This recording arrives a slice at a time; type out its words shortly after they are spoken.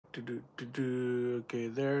Okay,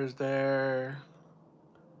 there's there.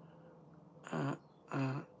 Alright,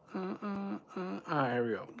 here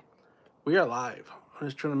we go. We are live. I'm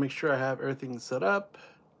just trying to make sure I have everything set up.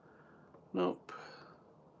 Nope.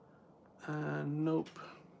 Nope.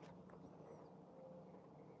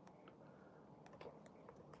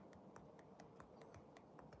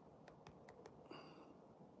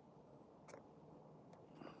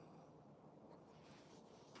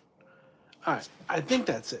 Alright, I think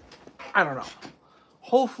that's it. I don't know.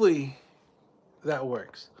 Hopefully that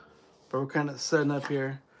works. But we're kind of setting up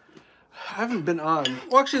here. I haven't been on.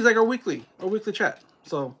 Well, actually, it's like our weekly chat.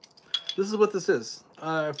 So this is what this is.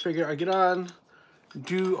 I figure I get on,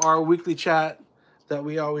 do our weekly chat that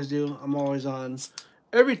we always do. I'm always on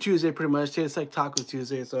every Tuesday, pretty much. It's like Taco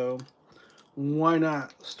Tuesday, so why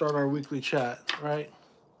not start our weekly chat, right?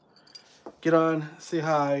 Get on, say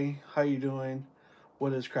hi, how you doing,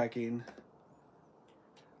 what is cracking.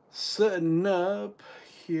 Setting up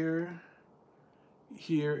here,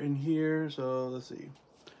 and here. So let's see.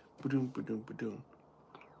 Ba-doom, ba-doom, ba-doom.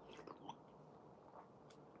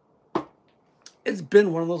 It's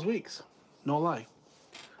been one of those weeks. No lie.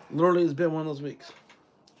 Literally, it's been one of those weeks.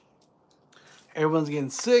 Everyone's getting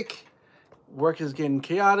sick. Work is getting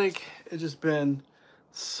chaotic. It's just been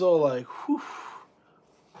so like, whew,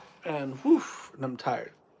 and I'm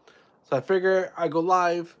tired. So I figure I go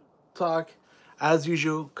live, talk, as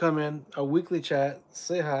usual, come in, a weekly chat,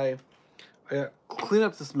 say hi. I got clean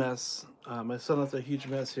up this mess. My son left a huge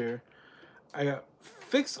mess here. I got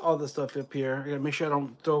fix all this stuff up here. I gotta make sure I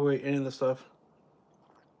don't throw away any of the stuff.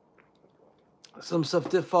 Some stuff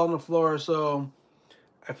did fall on the floor, so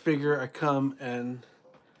I figure I come and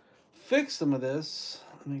fix some of this.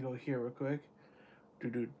 Let me go here real quick.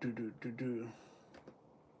 Do.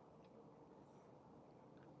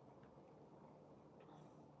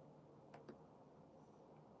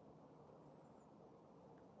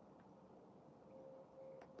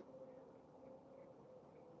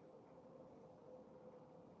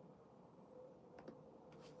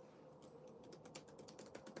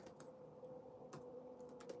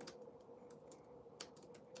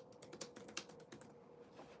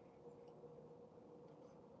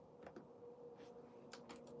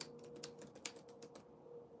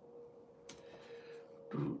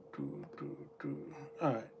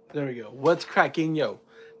 All right, there we go. What's cracking, yo?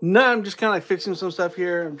 No, I'm just kind of like fixing some stuff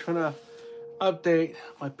here. I'm trying to update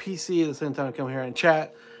my PC at the same time I come here and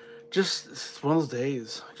chat. Just it's one of those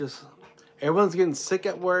days. Just everyone's getting sick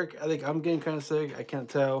at work. I think I'm getting kind of sick. I can't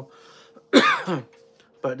tell,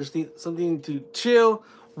 but just need something to chill.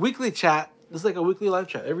 Weekly chat. This is like a weekly live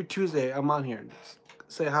chat. Every Tuesday, I'm on here. Just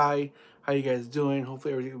say hi. How you guys doing?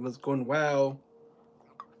 Hopefully everything was going well.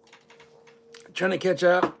 Trying to catch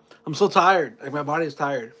up. I'm so tired. Like my body is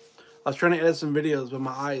tired. I was trying to edit some videos, but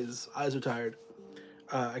my eyes are tired.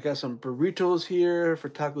 I got some burritos here for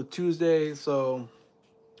Taco Tuesday. So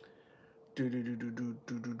So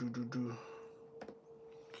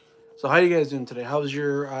how you guys doing today? How's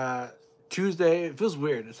your Tuesday? It feels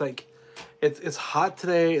weird. It's like it's hot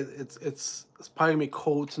today. It's probably gonna be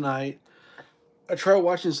cold tonight. I tried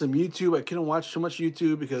watching some YouTube. I couldn't watch too much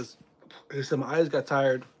YouTube because like I said, my eyes got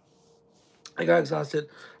tired. I got exhausted.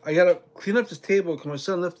 I gotta clean up this table because my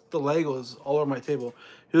son left the Legos all over my table.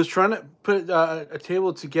 He was trying to put a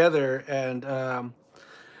table together, and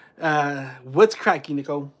what's cracking,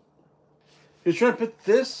 Nico? He was trying to put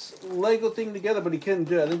this Lego thing together, but he couldn't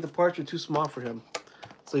do it. I think the parts were too small for him.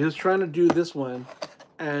 So he was trying to do this one,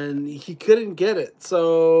 and he couldn't get it.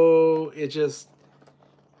 So it just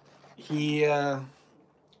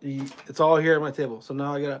it's all here at my table. So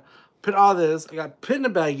now I gotta put all this. I got put in a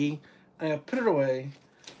baggie. I put it away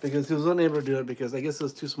because he was unable to do it because I guess it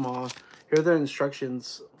was too small. Here are the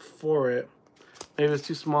instructions for it. Maybe it's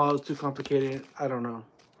too small, it's too complicated. I don't know.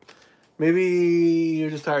 Maybe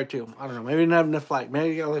you're just tired too. I don't know. Maybe you didn't have enough light.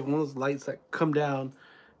 Maybe you got like one of those lights that come down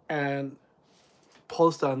and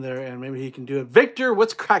post on there, and maybe he can do it. Victor,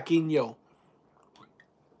 what's cracking, yo?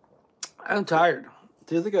 I'm tired.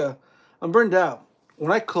 Feels like I'm burned out.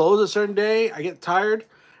 When I close a certain day, I get tired,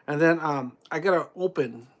 and then I gotta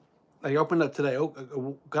open. I opened up today. I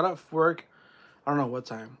got off work. I don't know what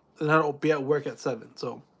time. And I'll be at work at 7.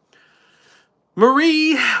 So,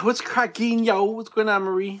 Marie, what's cracking, yo? What's going on,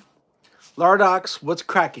 Marie? Lardox, what's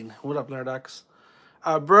cracking? What up, Lardox?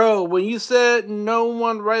 Bro, when you said no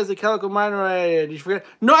one writes the Calico Miner, did you forget?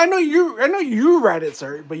 No, I know you write it,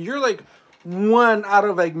 sir. But you're like one out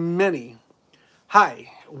of like many.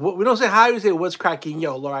 Hi. We don't say hi. We say what's cracking,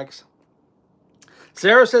 yo, Lardox.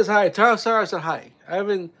 Sarah says hi. Sarah said hi. I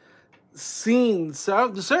haven't seen Sarah.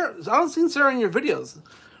 I don't seen Sarah in your videos.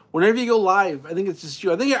 Whenever you go live, I think it's just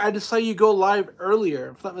you. I think I just saw you go live earlier,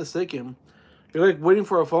 if I'm not mistaken. You're like waiting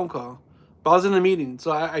for a phone call. But I was in a meeting,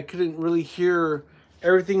 so I couldn't really hear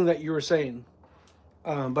everything that you were saying.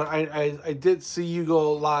 But I did see you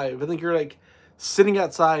go live. I think you're like sitting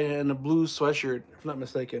outside in a blue sweatshirt, if I'm not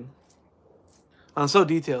mistaken. I'm so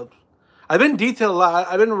detailed. I've been detailed a lot.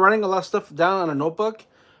 I've been writing a lot of stuff down on a notebook.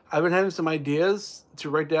 I've been having some ideas to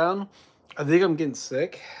write down. I think I'm getting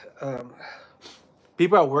sick.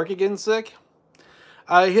 People at work are getting sick.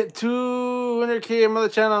 I hit 200K on the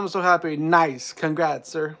channel. I'm so happy. Nice. Congrats,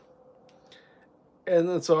 sir. And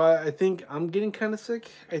then, so I think I'm getting kind of sick.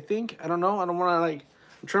 I think. I don't know. I don't want to, like,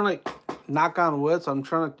 I'm trying to, like, knock on wood, so I'm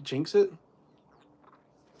trying not to jinx it.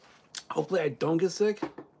 Hopefully I don't get sick.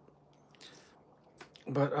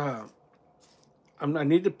 But I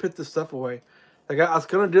need to put this stuff away. Like, I was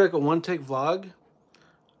going to do, like, a one-take vlog.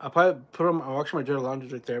 I'll probably put on, I'll wash my dirty laundry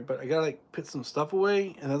right there, but I gotta like put some stuff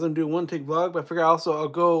away, and I was gonna do a one-take vlog, but I figure also I'll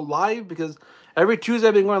go live because every Tuesday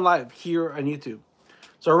I've been going live here on YouTube.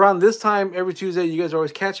 So around this time, every Tuesday, you guys are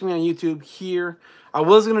always catching me on YouTube here. I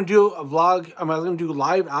was gonna do a vlog, I was gonna do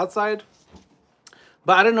live outside,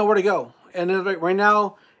 but I didn't know where to go. And then like right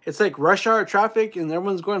now, it's like rush hour traffic and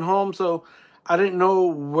everyone's going home, so I didn't know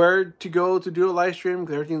where to go to do a live stream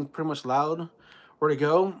because everything's pretty much loud. Where to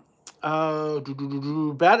go?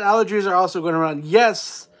 Bad allergies are also going around.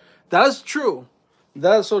 Yes, that is true.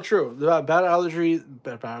 That is so true. Bad allergies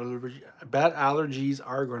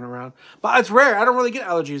are going around, but it's rare. I don't really get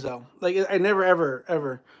allergies though. Like I never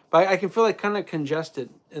ever. But I can feel like kind of congested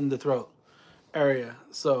in the throat area.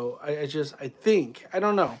 So I think I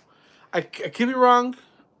don't know. I could be wrong.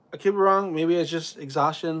 I could be wrong. Maybe it's just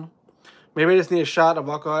exhaustion. Maybe I just need a shot of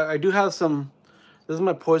alcohol. I do have some. This is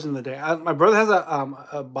my poison of the day. My brother has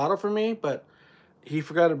a bottle for me, but he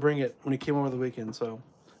forgot to bring it when he came over the weekend. So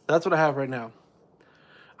that's what I have right now.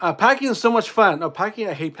 Packing is so much fun. No, packing,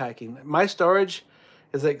 I hate packing. My storage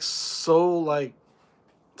is like so like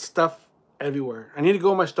stuff everywhere. I need to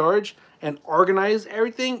go in my storage and organize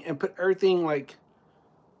everything and put everything like,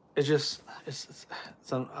 it's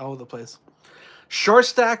all over the place. Short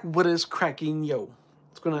stack, what is cracking, yo?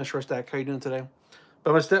 What's going on, Short stack? How you doing today?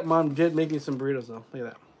 But my stepmom did make me some burritos, though. Look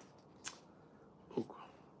at that. Ooh.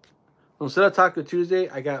 Instead of Taco Tuesday,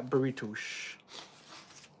 I got burritos.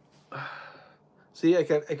 See, I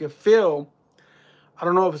can feel, I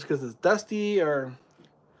don't know if it's because it's dusty or,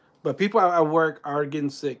 but people at work are getting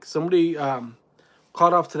sick. Somebody called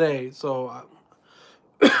off today, so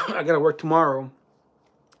I got to work tomorrow.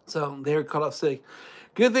 So they were called off sick.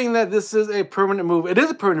 Good thing that this is a permanent move. It is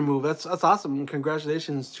a permanent move. That's awesome. And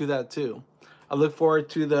congratulations to that, too. I look forward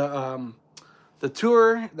to the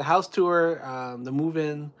tour, the house tour, the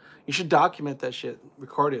move-in. You should document that shit,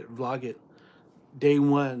 record it, vlog it. Day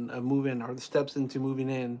one of move-in or the steps into moving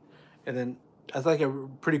in, and then that's like a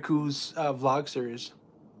pretty cool vlog series.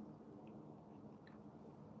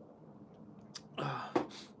 But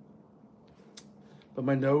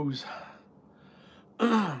my nose.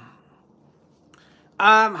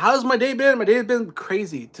 How's my day been? My day has been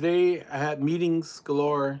crazy. Today I had meetings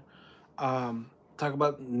galore. Talk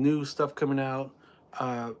about new stuff coming out,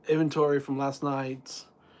 inventory from last night,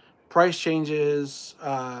 price changes,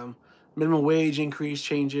 minimum wage increase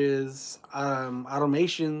changes,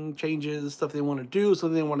 automation changes, stuff they want to do,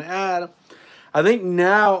 something they want to add. I think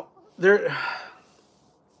now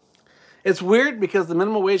it's weird because the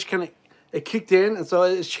minimum wage it kicked in, and so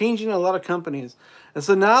it's changing a lot of companies. And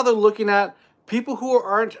so now they're looking at people who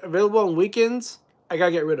aren't available on weekends, I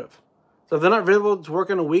gotta get rid of. So if they're not available to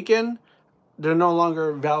work on a weekend, they're no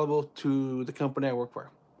longer valuable to the company I work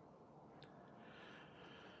for.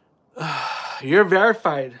 You're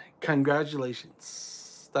verified.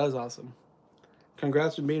 Congratulations. That is awesome.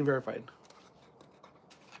 Congrats on being verified.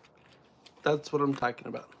 That's what I'm talking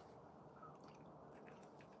about.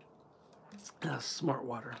 Smart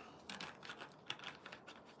water.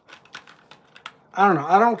 I don't know.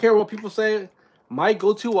 I don't care what people say. My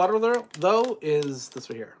go-to water, though, is this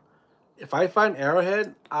right here. If I find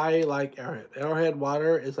Arrowhead, I like Arrowhead. Arrowhead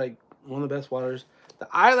water is like one of the best waters that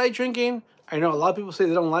I like drinking. I know a lot of people say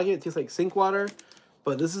they don't like it. It tastes like sink water.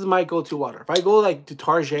 But this is my go-to water. If I go like to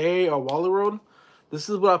Target or Wally Road, this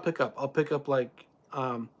is what I'll pick up. I'll pick up like,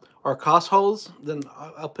 or Costco's, then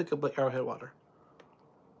I'll pick up like Arrowhead water.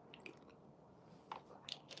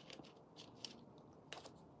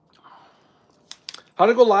 How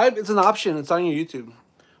to go live? It's an option. It's on your YouTube.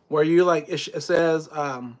 Where you like, it says,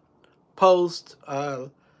 post,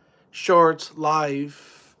 shorts,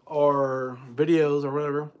 live, or videos, or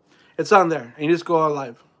whatever. It's on there, and you just go on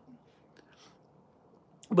live.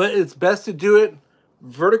 But it's best to do it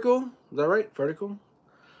vertical. Is that right? Vertical.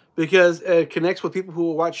 because it connects with people who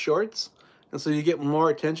will watch shorts, and so you get more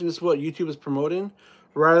attention. This is what YouTube is promoting,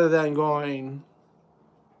 rather than going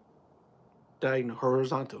diagonal,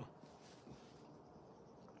 horizontal.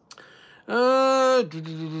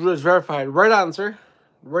 It's verified. Right on, sir.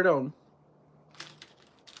 Right on.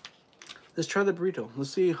 Let's try the burrito.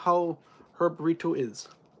 Let's see how her burrito is.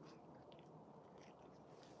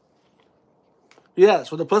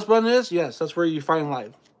 Yes, what the plus button is, yes, that's where you find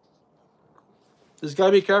live. Just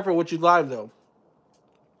gotta be careful what you live, though.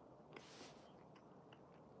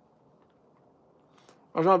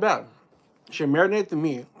 That's not bad. Should marinate the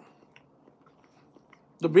meat.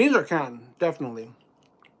 The beans are canned, definitely.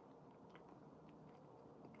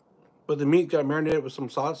 But the meat got marinated with some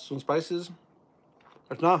sauce, some spices.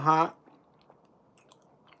 It's not hot.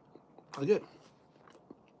 That's good.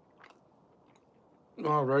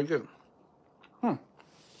 Oh, very good.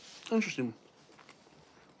 Interesting.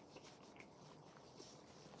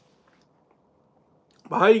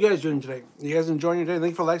 But how are you guys doing today? You guys enjoying your day?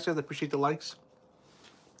 Thank you for likes, guys. I appreciate the likes.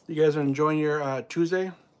 You guys are enjoying your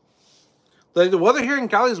Tuesday? Like, the weather here in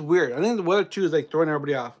Cali is weird. I think the weather, too, is, like, throwing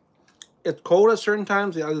everybody off. It's cold at certain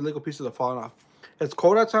times. The other little pieces are falling off. It's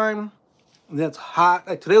cold at time, and then it's hot.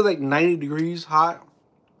 Like, today was, like, 90 degrees hot.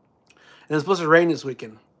 And it's supposed to rain this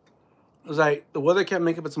weekend. It was like, the weather can't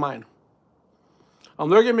make up its mind. I'm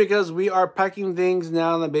lurking because we are packing things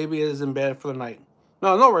now and the baby is in bed for the night.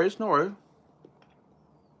 No, no worries, no worries.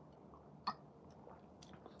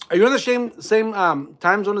 Are you in the same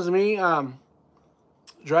time zone as me,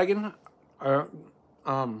 Dragon? Or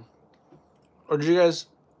did you guys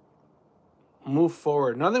move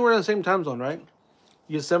forward? Now that we're in the same time zone, right?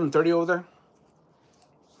 You get 7:30 over there?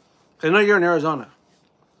 I know you're in Arizona.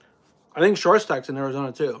 I think Short Stack's in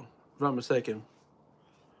Arizona too, if I'm not mistaken.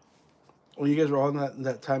 Well, you guys were all in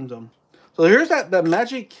that time zone. So here's that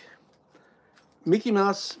magic Mickey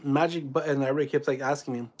Mouse magic button that everybody kept like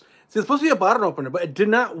asking me. See, it's supposed to be a bottle opener, but it did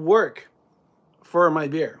not work for my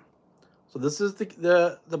beer. So this is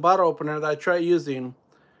the bottle opener that I tried using,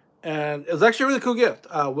 and it was actually a really cool gift.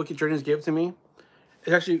 Wicked Journeys gave it to me.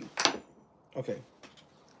 It's actually okay.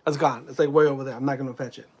 It's gone. It's like way over there. I'm not gonna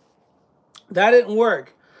fetch it. That didn't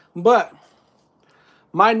work, but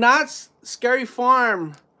my Knott's Scary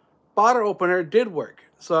Farm bottle opener did work.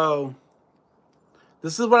 So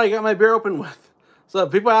this is what I got my beer open with. So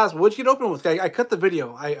people ask, what'd you get open with? I cut the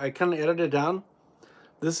video. I kind of edited it down.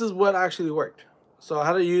 This is what actually worked. So I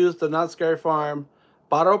had to use the Knott's Scary Farm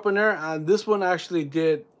bottle opener, and this one actually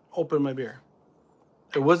did open my beer.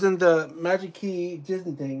 It wasn't the Magic Key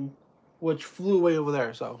Disney thing, which flew way over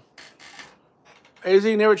there. So AZ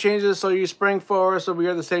never changes, so you spring forward, so we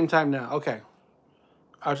are at the same time now. Okay.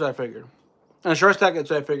 That's what I figured. And Short Stack,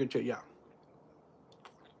 that's what I figured too, yeah.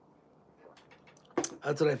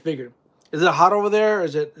 That's what I figured. Is it hot over there?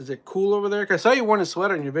 Is it cool over there? Because I saw you wearing a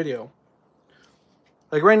sweater in your video.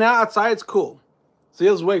 Like right now, outside it's cool. So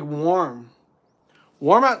it was way warm.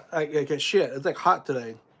 Warm out, like shit. It's like hot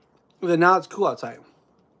today. But then now it's cool outside.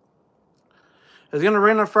 It's going to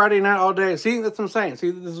rain on Friday night all day. See, that's what I'm saying.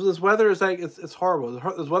 See, this weather is like, it's horrible.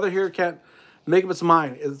 This weather here can't make up its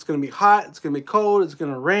mind. It's going to be hot. It's going to be cold. It's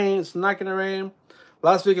going to rain. It's not going to rain.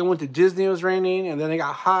 Last week I went to Disney. It was raining. And then it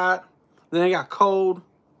got hot. Then it got cold.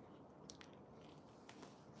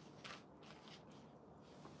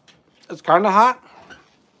 It's kind of hot.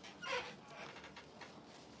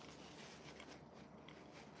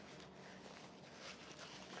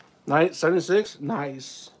 Nice. 76.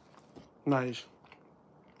 Nice. Nice.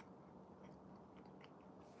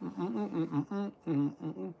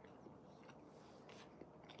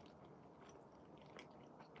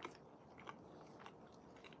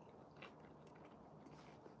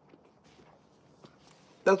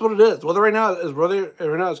 That's what it is. Weather right now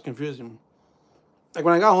is confusing. Like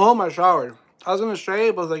when I got home, I showered. I was gonna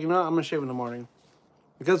shave, but I was like, you know what? I'm gonna shave in the morning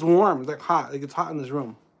because it's warm. It's like hot. Like it's hot in this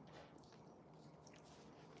room.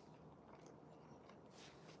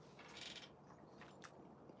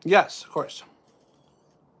 Yes, of course.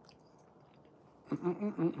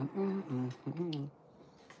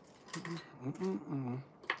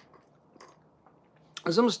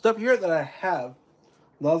 There's some stuff here that I have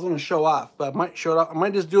that I was going to show off, but I might show it off. I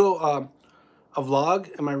might just do a vlog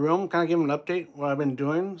in my room, kind of give them an update what I've been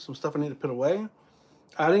doing, some stuff I need to put away.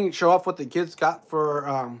 I didn't show off what the kids got for.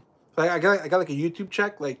 I got like a YouTube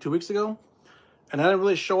check like 2 weeks ago, and I didn't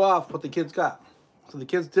really show off what the kids got. So the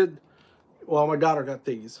kids did. Well, my daughter got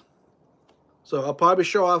these. So I'll probably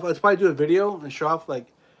show off. I'll probably do a video and show off like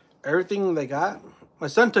everything they got. My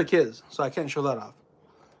son took his, so I can't show that off.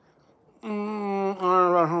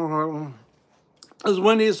 It was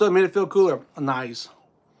windy, so it made it feel cooler. Nice.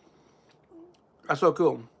 That's so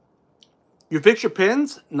cool. You fix your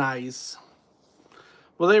pins? Nice.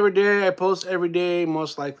 Well, every day I post every day,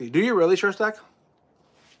 most likely. Do you really, Short Stack?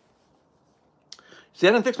 See,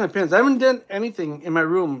 I didn't fix my pins. I haven't done anything in my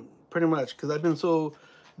room, pretty much, because I've been so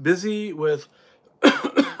busy with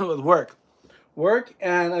with work.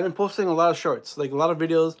 And I've been posting a lot of shorts, like a lot of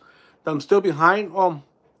videos that I'm still behind. Well,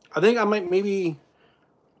 I think I might maybe...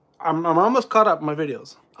 I'm almost caught up on my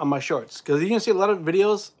videos, on my shorts. Because you can see a lot of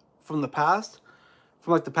videos from the past,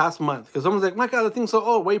 from like the past month. Because someone's like, my God, the thing's so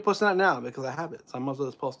old. Why are you posting that now? Because I have it. So I might as well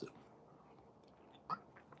just post it.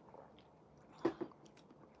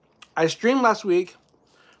 I streamed last week,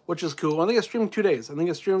 which is cool. I think I streamed 2 days. I think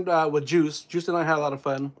I streamed with Juice. Juice and I had a lot of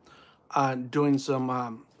fun doing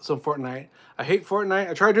some Fortnite. I hate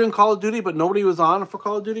Fortnite. I tried doing Call of Duty, but nobody was on for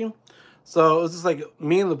Call of Duty. So it was just like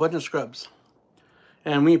me and a bunch of scrubs.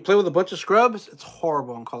 And when you play with a bunch of scrubs, it's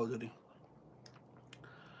horrible on Call of Duty.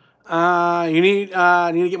 You need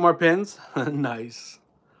to get more pins. Nice.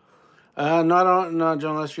 No,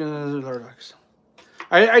 John Lester, Lordox.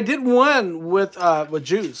 I did one with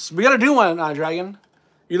Juice. We gotta do one, Dragon.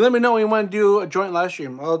 You let me know when you want to do a joint live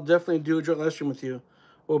stream. I'll definitely do a joint live stream with you.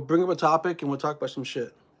 We'll bring up a topic and we'll talk about some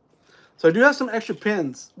shit. So I do have some extra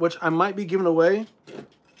pins, which I might be giving away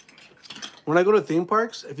when I go to theme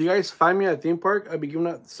parks. If you guys find me at a theme park, I'll be giving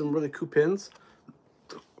out some really cool pins.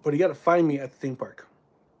 But you gotta find me at the theme park.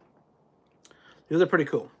 These are pretty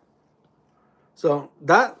cool. So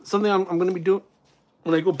that's something I'm going to be doing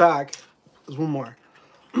when I go back. There's one more.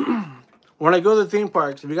 When I go to the theme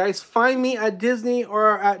parks, if you guys find me at Disney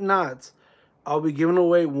or at Knott's, I'll be giving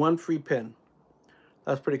away one free pin.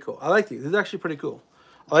 That's pretty cool. I like these. These are actually pretty cool.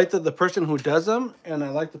 I like the person who does them, and I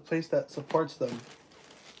like the place that supports them.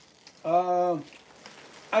 I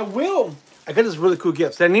got this really cool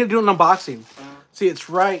gift. So I need to do an unboxing. See, it's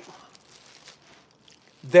right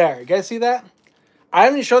there. You guys see that? I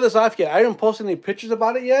haven't showed this off yet. I didn't post any pictures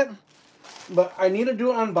about it yet. But I need to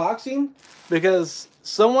do an unboxing because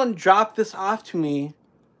someone dropped this off to me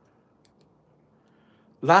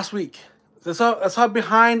last week. That's how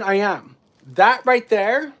behind I am. That right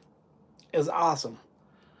there is awesome.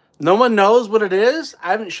 No one knows what it is.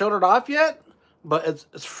 I haven't showed it off yet, but it's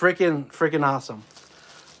freaking awesome.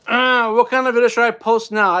 What kind of video should I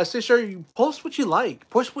post now? I say, sure, you post what you like.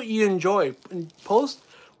 Post what you enjoy. And post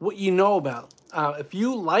what you know about. If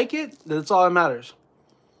you like it, then it's all that matters.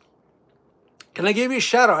 Can I give you a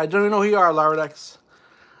shout out? I don't even know who you are, Laradex.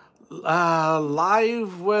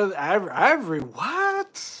 Live with Avery.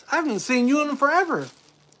 What? I haven't seen you in forever.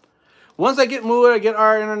 Once I get moved, I get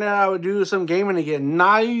our internet, I would do some gaming again.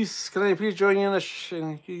 Nice. Can I please join in?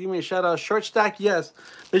 Can you give me a shout out? Short Stack, yes.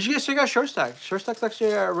 But you guys check out Short Stack. Short Stack's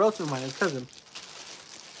actually a relative of mine, his cousin.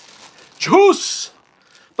 Juice!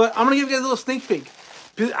 But I'm going to give you guys a little sneak peek.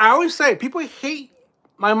 I always say, people hate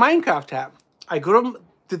my Minecraft tab. I go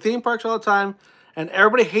to theme parks all the time, and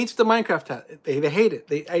everybody hates the Minecraft tab. They hate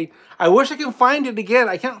it. I wish I could find it again.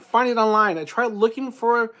 I can't find it online. I tried looking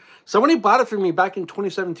for... Somebody bought it for me back in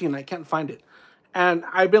 2017. I can't find it. And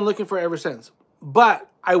I've been looking for it ever since. But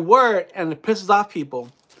I wear it, and it pisses off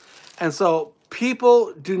people. And so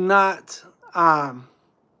people do not...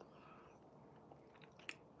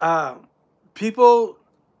 people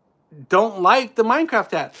don't like the Minecraft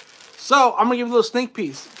tab. So I'm going to give you a little sneak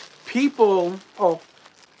piece. People... Oh,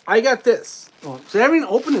 I got this. Oh, so I haven't even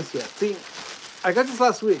opened this yet. See, I got this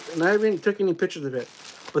last week, and I haven't took any pictures of it.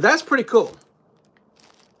 But that's pretty cool.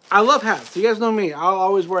 I love hats. You guys know me. I'll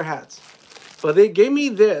always wear hats. But they gave me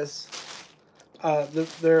this.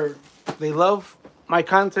 They love my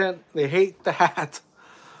content. They hate the hat.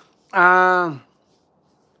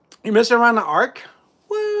 You messing around the Ark?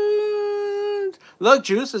 What? Look,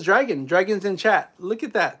 Juice is Dragon. Dragon's in chat. Look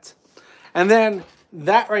at that. And then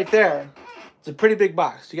that right there. It's a pretty big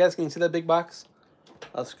box. You guys can see that big box?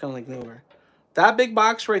 That's kind of like nowhere. That big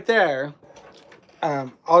box right there. I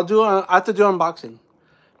have to do unboxing.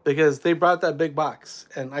 Because they brought that big box.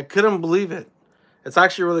 And I couldn't believe it. It's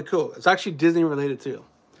actually really cool. It's actually Disney related too.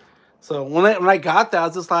 So when I got that, I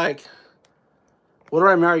was just like, what do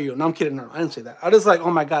I marry you? No, I'm kidding. No, I didn't say that. I was just like, oh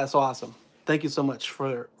my God, it's so awesome. Thank you so much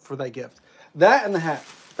for that gift. That and the hat.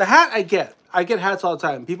 The hat I get. I get hats all the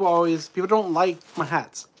time. People don't like my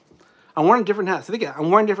hats. I'm wearing different hats. I'm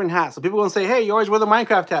wearing different hats. So people gonna say, hey, you always wear the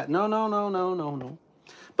Minecraft hat. No.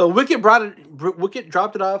 But Wicked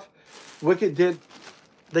dropped it off. Wicked did.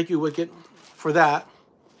 Thank you, Wicked, for that.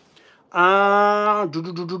 When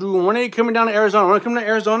are you coming down to Arizona? When I come to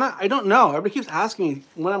Arizona? I don't know. Everybody keeps asking me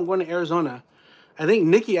when I'm going to Arizona. I think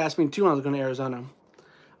Nikki asked me too when I was going to Arizona.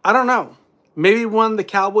 I don't know. Maybe when the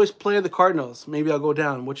Cowboys play the Cardinals, maybe I'll go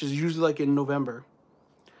down, which is usually like in November.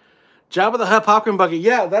 Jabba the Hutt popcorn bucket.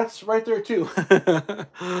 Yeah, that's right there too. The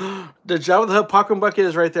Jabba the Hutt popcorn bucket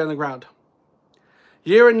is right there on the ground.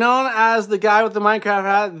 You were known as the guy with the Minecraft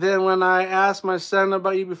hat. Then when I asked my son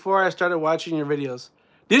about you before, I started watching your videos.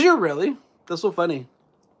 Did you really? That's so funny.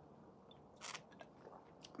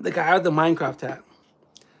 The guy with the Minecraft hat.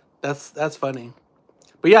 That's funny.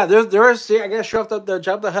 But yeah, there is. See, I gotta show off the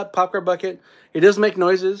Jabba the Hutt popcorn bucket. It does make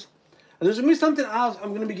noises. And there's gonna be something else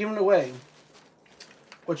I'm gonna be giving away,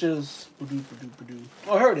 which is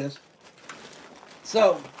oh, here it is.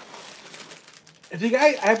 So if you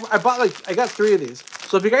guys, I got 3 of these.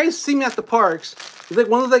 So if you guys see me at the parks, it's like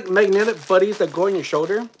one of those like magnetic buddies that go on your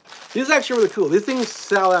shoulder. These are actually really cool. These things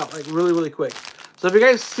sell out like really quick. So if you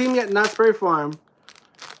guys see me at Knott's Berry Farm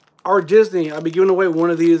or Disney, I'll be giving away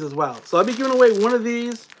one of these as well. So I'll be giving away one of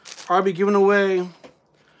these, or I'll be giving away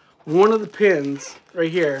one of the pins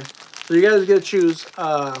right here. So you guys get to choose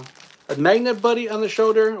a magnet buddy on the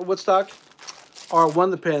shoulder, Woodstock, or one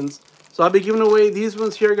of the pins. So I'll be giving away these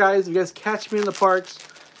ones here, guys. If you guys catch me in the parks,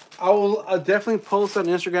 I'll definitely post on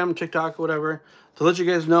Instagram and TikTok or whatever to let you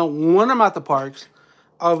guys know when I'm at the parks.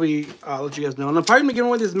 I'll be let you guys know. And I'm probably giving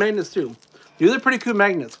away these magnets too. These are pretty cool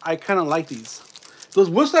magnets. I kind of like these. Those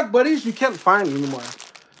Woodstock buddies, you can't find anymore.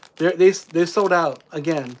 They sold out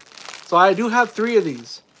again. So I do have 3 of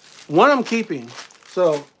these. One I'm keeping.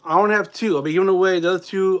 So I only have 2. I'll be giving away the other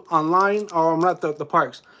 2 online, or I'm at the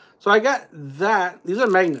parks. So I got that. These are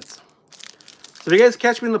magnets. So if you guys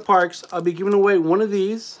catch me in the parks, I'll be giving away one of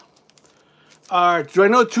these. Do I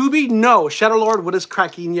know Tubi? No. Shadow Lord, what is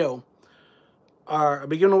cracking, yo? I'll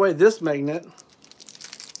be giving away this magnet.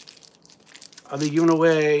 I'll be giving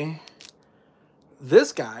away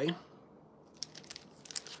this guy.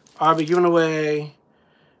 I'll be giving away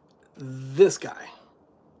this guy.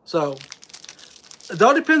 So it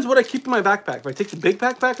all depends what I keep in my backpack. If I take the big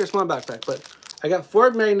backpack or small backpack. But I got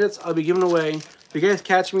 4 magnets I'll be giving away. If you guys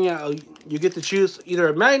catch me, you get to choose either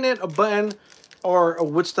a magnet, a button, or a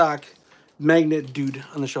Woodstock magnet dude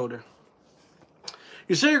on the shoulder.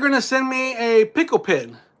 You say you're going to send me a pickle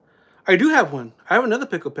pin. I do have one. I have another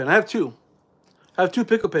pickle pin. I have 2. I have 2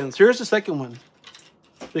 pickle pins. Here's the second one,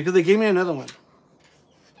 because they gave me another one.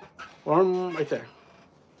 One right there.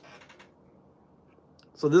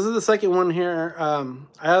 So this is the second one here. I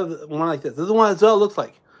have one like this. This is the one that's what it looks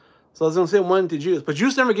like. So I was going to say one to Juice. But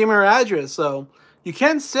Juice never gave me her address. So you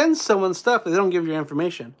can send someone stuff if they don't give you your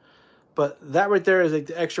information. But that right there is like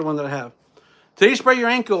the extra one that I have. Today you sprained your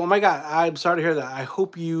ankle. Oh my God. I'm sorry to hear that. I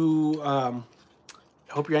hope you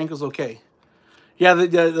hope your ankle's okay. Yeah,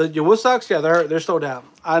 your Woodsocks, yeah, they're sold out.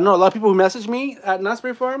 I know a lot of people who message me at Knott's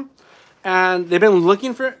Berry Farm, and they've been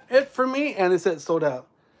looking for it for me, and they said it's sold out.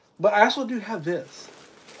 But I also do have this,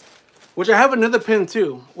 which I have another pin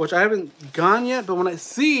too, which I haven't gone yet. But when I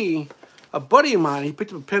see a buddy of mine, he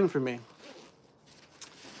picked up a pin for me.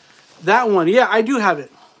 That one, yeah, I do have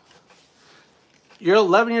it. You're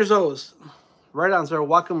 11 years old. Right on, sir.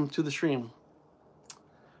 Welcome to the stream.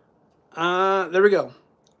 There we go.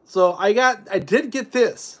 So I did get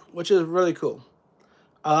this, which is really cool.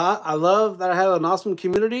 I love that I have an awesome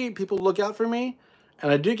community. People look out for me.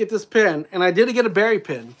 And I did get this pin. And I did get a berry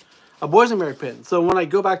pin. A boysenberry pin. So when I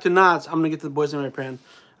go back to Knott's, I'm going to get the boysenberry pin.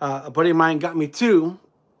 A buddy of mine got me 2.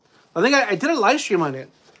 I think I did a live stream on it.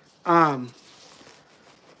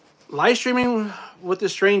 Live streaming with a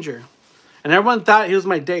stranger. And everyone thought he was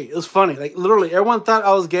my date. It was funny. Like, literally, everyone thought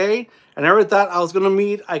I was gay. And everyone thought I was going to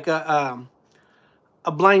meet, like, a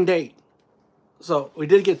blind date. So we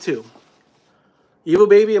did get 2. Evil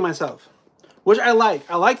Baby and myself, which I like.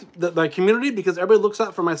 I like the community because everybody looks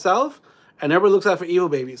out for myself and everybody looks out for Evil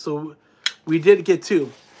Baby. So we did get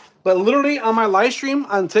 2. But literally on my live stream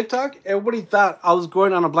on TikTok, everybody thought I was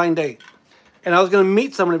going on a blind date and I was going to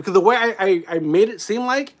meet somebody, because the way I made it seem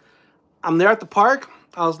like I'm there at the park,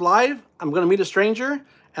 I was live, I'm going to meet a stranger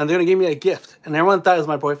and they're going to give me a gift. And everyone thought it was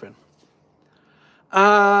my boyfriend.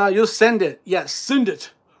 You'll send it. Yes, send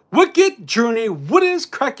it. Wicked Journey, what is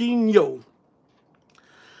cracking, yo?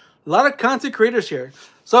 A lot of content creators here.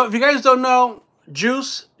 So if you guys don't know,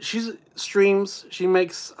 Juice, she streams. She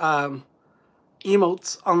makes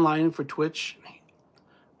emotes online for Twitch.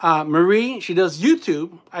 Marie, she does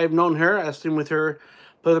YouTube. I've known her. I've streamed with her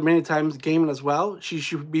many times, gaming as well. She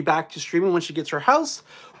should be back to streaming when she gets her house.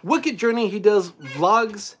 Wicked Journey, he does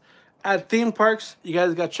vlogs at theme parks. You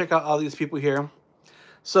guys got to check out all these people here.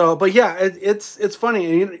 So, but yeah, it's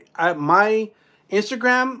funny. And my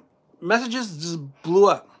Instagram messages just blew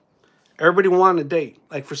up. Everybody wanted a date.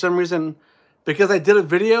 Like, for some reason, because I did a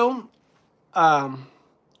video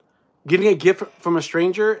getting a gift from a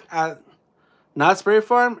stranger at Knott's Berry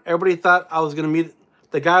Farm, everybody thought I was going to meet,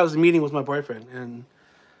 the guy I was meeting was my boyfriend. And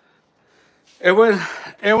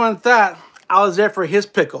Everyone thought I was there for his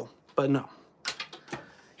pickle, but no.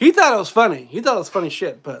 He thought it was funny. He thought it was funny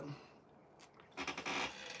shit, but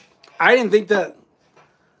I didn't think that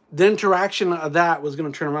the interaction of that was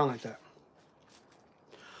going to turn around like that.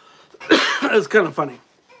 It's kind of funny.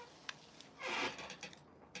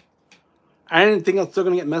 I didn't think I was still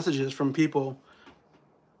going to get messages from people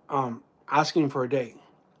asking for a date.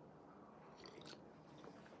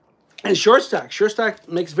 And SureStack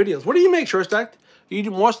makes videos. What do you make, SureStack? You do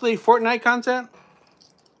mostly Fortnite content?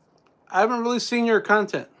 I haven't really seen your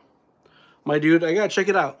content, my dude. I gotta check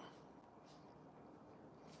it out.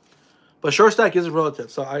 But SureStack is a relative,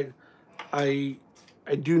 so I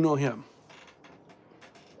do know him.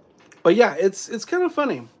 But yeah, it's kind of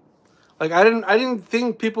funny. Like I didn't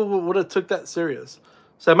think people would have took that serious.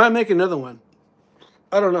 So I might make another one.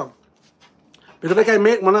 I don't know. Because like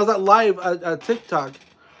when I was at live at TikTok,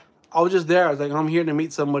 I was just there. I was like, I'm here to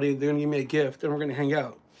meet somebody. They're gonna give me a gift, and we're gonna hang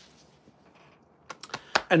out.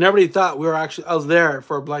 And everybody thought I was there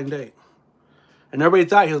for a blind date. And everybody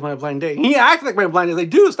thought he was my blind date. He acted like my blind date. Like,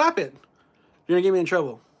 dude, stop it. You're gonna get me in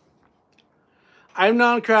trouble. I've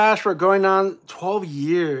known Crash for going on 12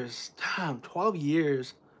 years. Damn, 12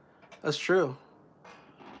 years. That's true.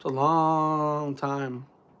 It's a long time.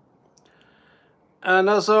 And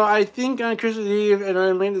also, I think on Christmas Eve, and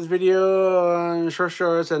I made this video on short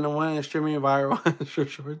shorts, and it went extremely viral on short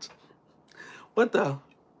shorts. What the?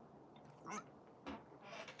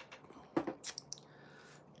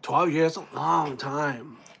 12 years, a long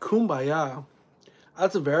time. Kumbaya.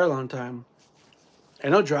 That's a very long time. I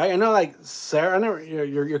know, Dry. I know, like Sarah. I know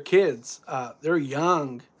your kids. They're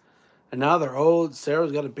young, and now they're old.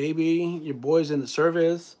 Sarah's got a baby. Your boy's in the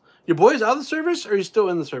service. Your boy's out of the service, or are you still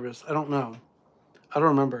in the service? I don't know. I don't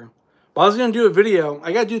remember. But I was gonna do a video.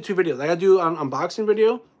 I gotta do 2 videos. I gotta do an unboxing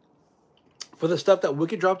video for the stuff that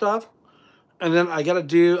Wicked dropped off, and then I gotta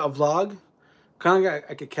do a vlog. Kind of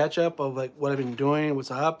like a catch up of like what I've been doing, what's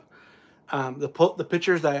up. The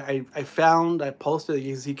pictures that I found, I posted.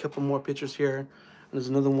 You can see a couple more pictures here. And there's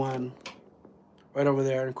another one right over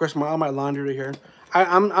there. And of course, all my laundry right here.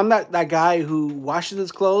 I'm that guy who washes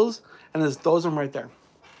his clothes and just throws them right there.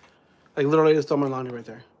 Like literally just throw my laundry right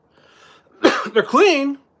there. They're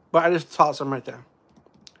clean, but I just toss them right there.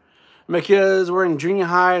 My kids were in junior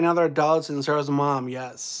high, and now they're adults, and Sarah's a mom.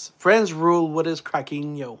 Yes. Friends rule. What is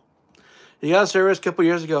cracking, yo? You got a service a couple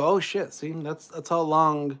years ago. Oh shit! See, that's how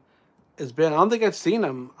long it's been. I don't think I've seen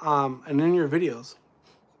them and in your videos.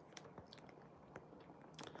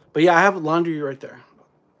 But yeah, I have laundry right there.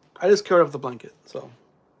 I just covered up the blanket, so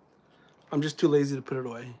I'm just too lazy to put it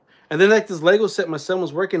away. And then like this Lego set my son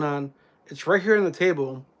was working on, it's right here on the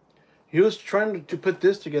table. He was trying to put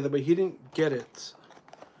this together, but he didn't get it.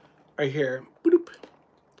 Right here. Boop.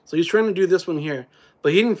 So he's trying to do this one here,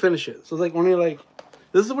 but he didn't finish it. So it's like only like,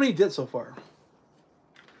 this is what he did so far.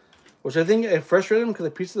 Which I think it frustrated him because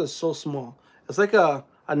the pieces are so small. It's like a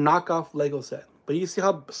knockoff Lego set. But you see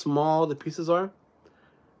how small the pieces are?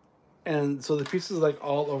 And so the pieces are like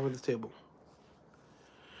all over the table.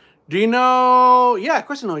 Do you know? Yeah, of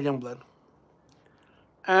course I know Youngblood.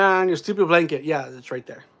 And your stupid blanket. Yeah, it's right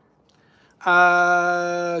there.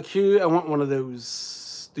 Cute. I want one of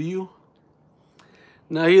those. Do you?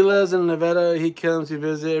 No, he lives in Nevada. He comes to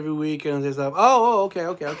visit every week and stuff. Oh,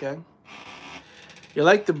 okay. You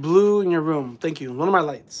like the blue in your room. Thank you. One of my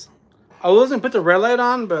lights. I wasn't put the red light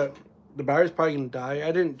on, but the battery's probably going to die.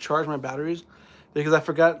 I didn't charge my batteries because I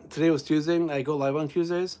forgot today was Tuesday. I go live on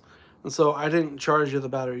Tuesdays. And so I didn't charge the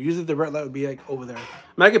battery. Usually the red light would be like over there. I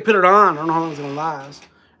mean, I could put it on. I don't know how long it's going to last.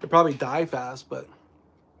 It'd probably die fast, but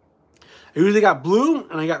I usually got blue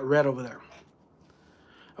and I got red over there.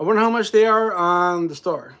 I wonder how much they are on the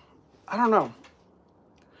store. I don't know.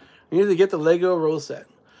 I need to get the Lego rose set.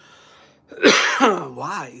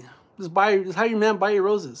 Why? Just how your man buy your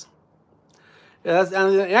roses. Yeah,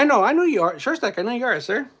 I know you are. SureStack, I know you are,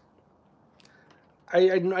 sir.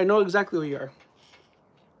 I know exactly who you are.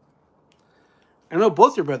 I know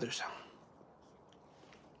both your brothers.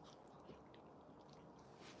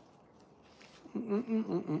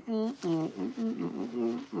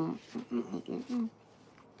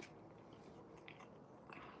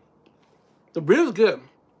 The burrito's good.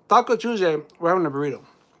 Taco Tuesday, we're having a burrito.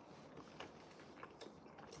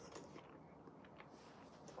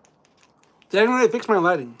 Did anyone fix my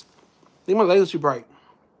lighting? I think my lighting's too bright.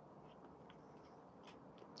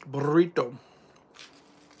 Burrito.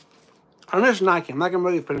 I'm just snacking. I'm not going to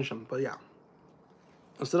really finish them, but yeah.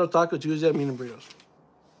 Instead of Taco Tuesday, I'm eating burritos.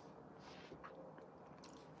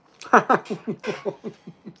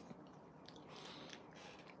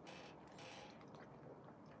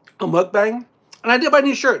 A mukbang. And I did buy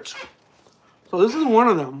new shirts. So this is one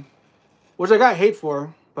of them, which I got hate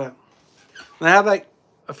for, but I have like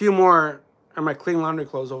a few more in my clean laundry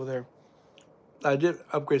clothes over there. I did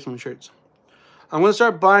upgrade some shirts. I'm gonna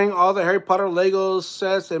start buying all the Harry Potter Lego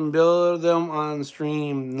sets and build them on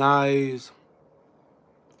stream. Nice.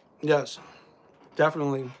 Yes,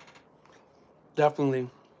 definitely, definitely.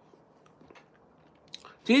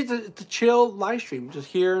 See, it's a chill live stream. Just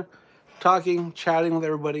here, talking, chatting with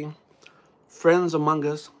everybody, friends among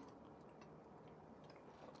us.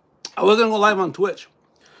 I was gonna go live on Twitch,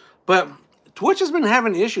 but Twitch has been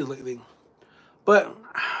having issues lately. But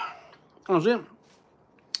honestly,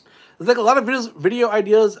 there's like a lot of video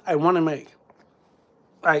ideas I want to make.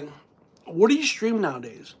 Like, what do you stream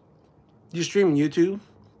nowadays? Do you stream YouTube?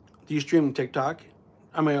 Do you stream TikTok?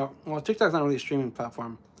 I mean, well, TikTok's not really a streaming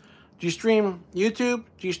platform. Do you stream YouTube?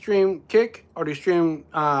 Do you stream Kick? Or do you stream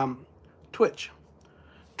Twitch?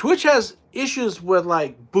 Twitch has issues with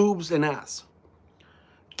like boobs and ass.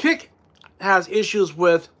 Kick has issues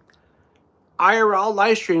with IRL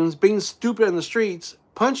live streams, being stupid in the streets,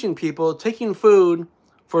 punching people, taking food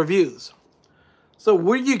for views. So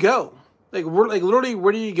where do you go? Like literally,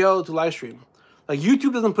 where do you go to live stream? Like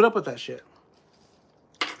YouTube doesn't put up with that shit.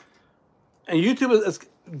 And YouTube is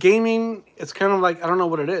gaming. It's kind of like, I don't know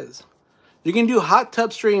what it is. You can do hot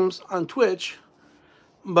tub streams on Twitch,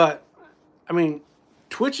 but I mean,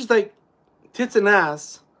 Twitch is like tits and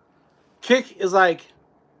ass. Kick is like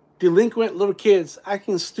delinquent little kids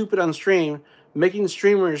acting stupid on stream, making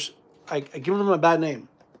streamers like giving them a bad name.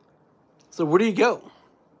 So where do you go?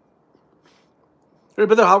 We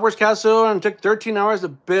built the Hogwarts Castle and it took 13 hours to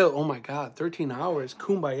build. Oh my god, 13 hours.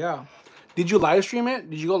 Kumbaya. Did you live stream it?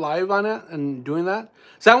 Did you go live on it and doing that?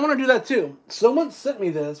 So I want to do that too. Someone sent me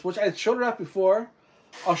this, which I showed it off before.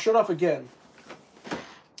 I'll show it off again.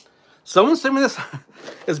 Someone sent me this.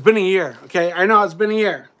 It's been a year. Okay, I know it's been a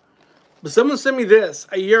year. But someone sent me this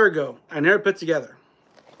a year ago. I never put together.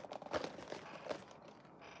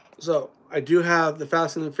 So I do have the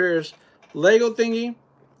Fast and the Furious Lego thingy.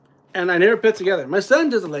 And I never put together. My son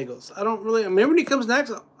does the Legos. I don't really... Maybe when he comes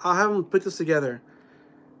next, I'll have him put this together.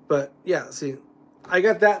 But yeah, see, I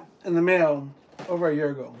got that in the mail over a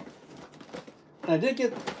year ago. And I did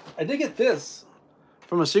get this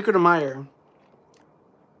from a secret admirer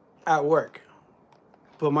at work.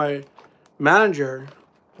 But my manager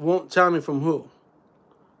won't tell me from who.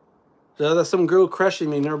 So there's some girl crushing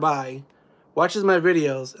me nearby, watches my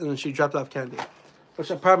videos, and then she dropped off candy, which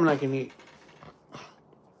I'm probably not gonna eat.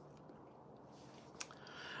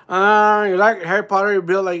 You like Harry Potter? You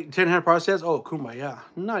built like 10 Harry Potter sets? Oh, kumbaya.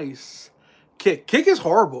 Nice. Kick. Kick is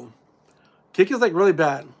horrible. Kick is like really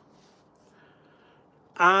bad.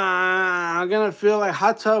 I'm gonna fill like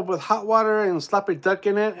hot tub with hot water and slap a duck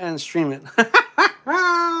in it and stream it.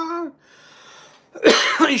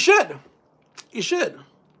 You should. You should.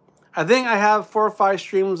 I think I have 4 or 5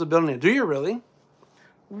 streams of building it. Do you really?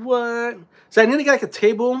 What? So I need to get like a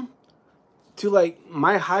table to like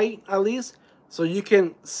my height at least, so you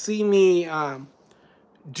can see me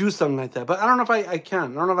do something like that. But I don't know if I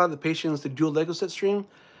can. I don't know if I have the patience to do a Lego set stream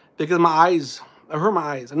because my eyes, I hurt my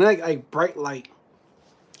eyes. I need like bright light.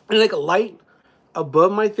 I need like a light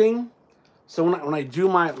above my thing, so when I do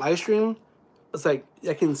my live stream, it's like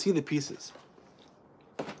I can see the pieces.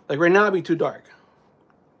 Like right now, it'd be too dark.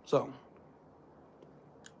 So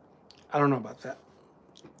I don't know about that.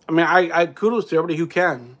 I mean, I kudos to everybody who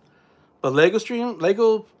can, but Lego stream,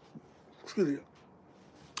 Lego. Excuse me.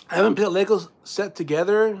 I haven't put Lego set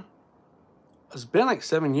together. It's been like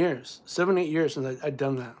 7 years, 7, 8 years since I've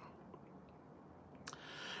done that.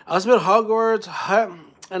 I also built Hogwarts hut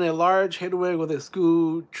and a large headway with a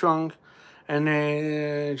school trunk, and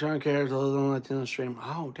a trunk carriers on the stream.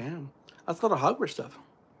 Oh damn, that's a lot of Hogwarts stuff.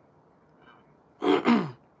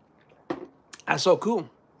 That's so cool.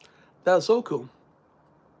 That's so cool.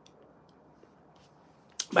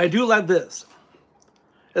 But I do like this.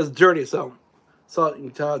 It's dirty, so you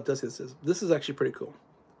can tell how dusty this is. This is actually pretty cool.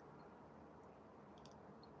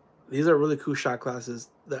 These are really cool shot glasses.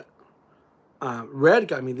 That Red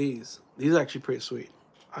got me these. These are actually pretty sweet.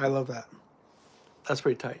 I love that. That's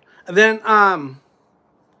pretty tight. And then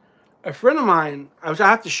a friend of mine, which I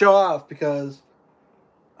have to show off because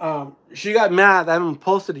she got mad that I haven't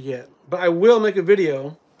posted it yet. But I will make a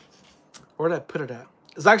video. Where did I put it at?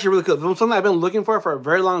 It's actually really cool. It's something I've been looking for a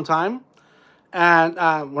very long time. And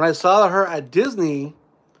when I saw her at Disney,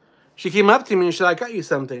 she came up to me and she said, I got you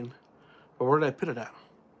something. But where did I put it at?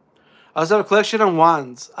 I also have a collection of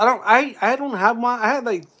wands. I don't have one. I had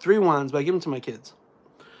like 3 wands, but I give them to my kids.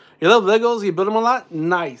 You love Legos? You build them a lot?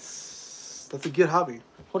 Nice. That's a good hobby.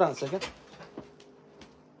 Hold on a second.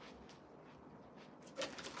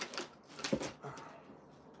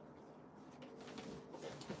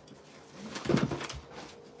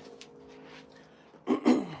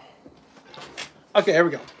 Okay, here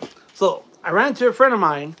we go. So I ran into a friend of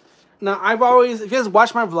mine. Now I've always, if you guys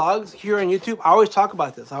watch my vlogs here on YouTube, I always talk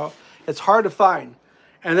about this. How it's hard to find.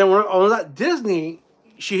 And then when I was at Disney,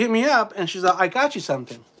 she hit me up and she's like, I got you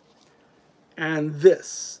something. And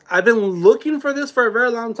this. I've been looking for this for a very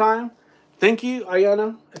long time. Thank you,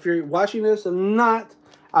 Ayana. If you're watching this, if not,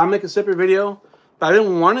 I'll make a separate video. But I've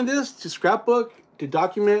been wanting this to scrapbook, to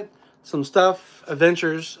document some stuff,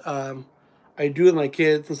 adventures I do with my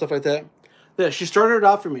kids and stuff like that. Yeah, she started it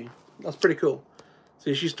off for me. That's pretty cool.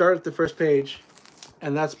 See, she started the first page,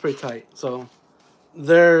 and that's pretty tight. So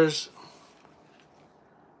there's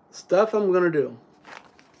stuff I'm gonna do.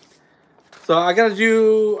 So I gotta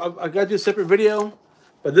do a separate video,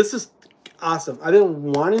 but this is awesome. I've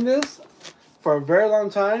been wanting this for a very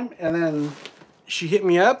long time, and then she hit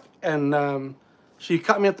me up and she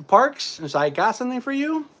caught me at the parks and said, I got something for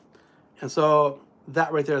you. And so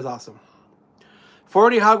that right there is awesome.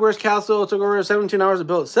 40 Hogwarts Castle took over 17 hours to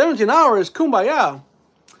build. 17 hours? Kumbaya.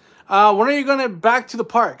 When are you going to back to the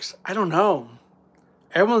parks? I don't know.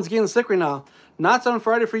 Everyone's getting sick right now. Not on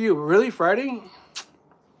Friday for you. Really, Friday?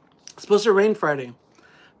 It's supposed to rain Friday.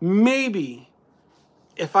 Maybe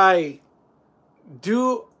if I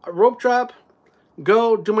do a rope drop,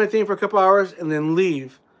 go do my thing for a couple hours, and then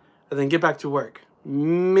leave, and then get back to work.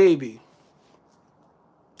 Maybe.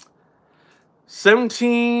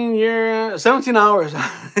 17 hours.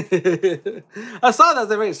 I saw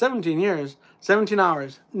that. Right, 17 years. 17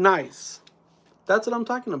 hours. Nice. That's what I'm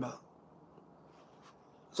talking about.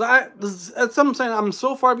 So that's what I'm saying. I'm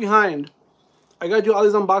so far behind. I gotta do all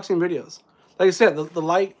these unboxing videos. Like I said, the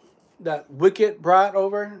light that Wicket brought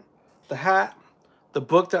over, the hat, the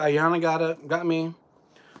book that Ayana got me.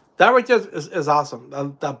 That right there is awesome.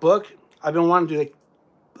 That book, I've been wanting to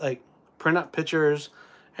like print out pictures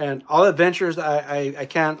and all adventures I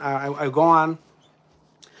go on.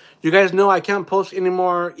 You guys know I can't post any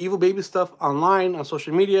more Evil Baby stuff online on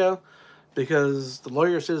social media because the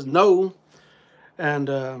lawyer says no,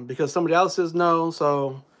 and because somebody else says no.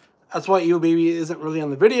 So that's why Evil Baby isn't really on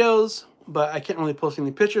the videos, but I can't really post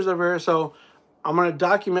any pictures of her. So I'm gonna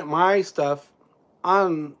document my stuff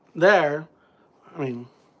on there. I mean,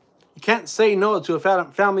 you can't say no to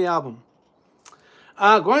a family album.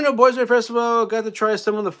 Going to a Boys Day Festival, got to try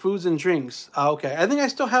some of the foods and drinks. Okay, I think I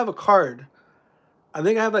still have a card. I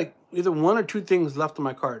think I have like either 1 or 2 things left on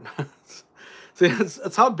my card. See,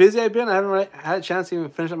 it's how busy I've been. I haven't really had a chance to even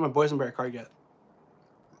finish up my Boysenberry card yet.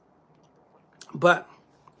 But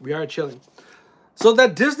we are chilling. So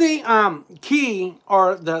that Disney key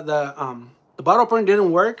or the bottle opener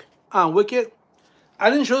didn't work on Wicket. I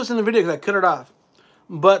didn't show this in the video because I cut it off.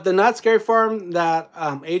 But the Not Scary Farm that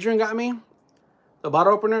Adrian got me, the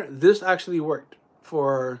bottle opener, this actually worked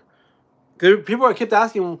for. People kept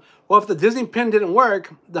asking, well, if the Disney pin didn't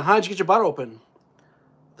work, then how'd you get your bottle open?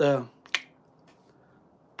 The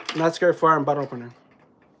Not Scary Farm bottle opener.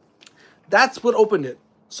 That's what opened it.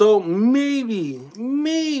 So maybe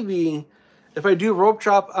if I do rope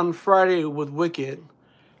drop on Friday with Wicket,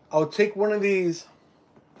 I'll take one of these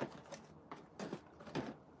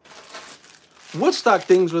Woodstock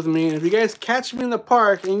things with me. And if you guys catch me in the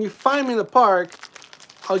park and you find me in the park,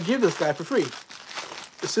 I'll give this guy for free.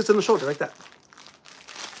 It sits on the shoulder like that.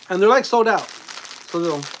 And they're like sold out. So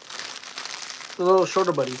the little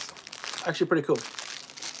shoulder buddies. Actually pretty cool.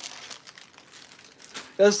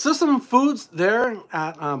 There's still some foods there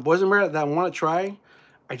at Boysenberry that I want to try.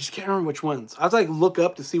 I just can't remember which ones. I have to like look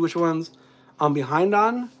up to see which ones I'm behind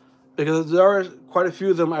on, because there are quite a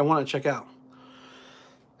few of them I want to check out.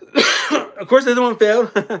 Of course, the other one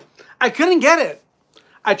failed. I couldn't get it.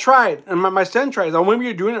 I tried, and my son tried. Oh, maybe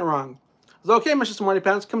you're doing it wrong. I was okay, Mr. Smarty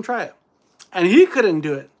Pants, come try it. And he couldn't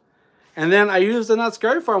do it. And then I used the Not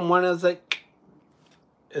Scary Farm one. I was like,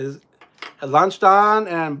 I launched on,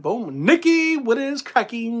 and boom, Nikki, what is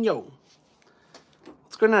cracking, yo?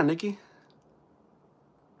 What's going on, Nikki?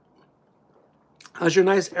 How's your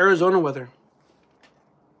nice Arizona weather?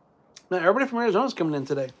 Now, everybody from Arizona is coming in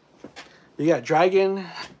today. You got Dragon,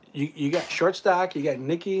 you got Short Stack, you got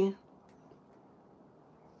Nikki.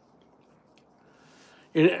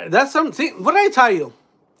 That's something. See, what did I tell you?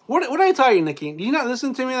 What did I tell you, Nikki? Did you not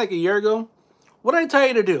listen to me like a year ago? What did I tell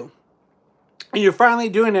you to do? And you're finally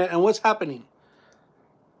doing it, and what's happening?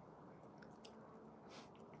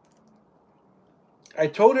 I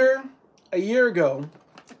told her a year ago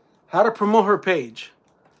how to promote her page.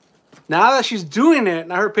 Now that she's doing it,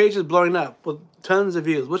 now her page is blowing up with tons of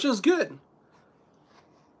views, which is good.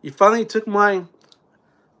 You finally took my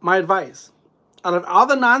advice. Out of all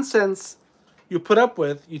the nonsense you put up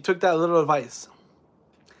with, you took that little advice.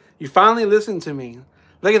 You finally listened to me.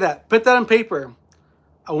 Look at that. Put that on paper.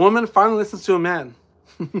 A woman finally listens to a man.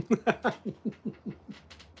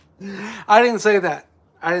 I didn't say that.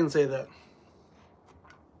 I didn't say that.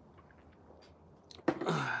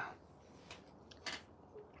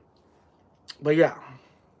 But yeah.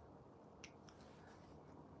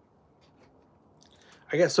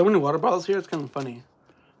 I got so many water bottles here, it's kind of funny.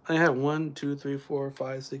 I have 1, 2, 3, 4,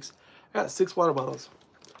 5, 6. I got 6 water bottles.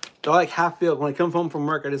 They're like half filled. When I come home from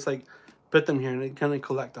work, I just like put them here and they kind of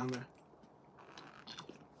collect on there.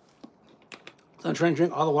 So I'm trying to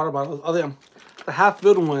drink all the water bottles, all the half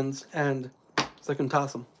filled ones, and so I can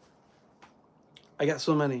toss them. I got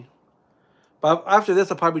so many. But after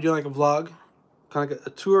this, I'll probably do like a vlog, kind of like a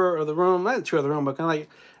tour of the room. Not a tour of the room, but kind of like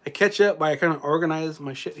a catch up by kind of organize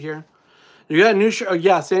my shit here. You got a new shirt? Oh,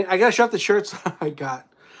 yeah, see, I got to show off the shirts I got.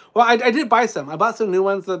 Well, I did buy some. I bought some new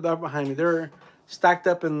ones that are behind me. They're stacked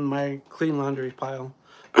up in my clean laundry pile.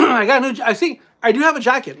 I got a new... I do have a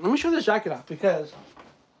jacket. Let me show this jacket off because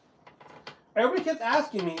everybody kept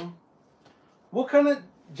asking me, what kind of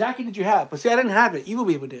jacket did you have? But see, I didn't have it. Evil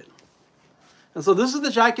People did. And so this is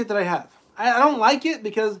the jacket that I have. I don't like it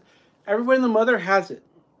because everybody in the mother has it.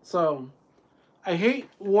 So I hate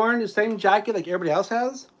wearing the same jacket like everybody else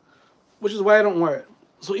has, which is why I don't wear it.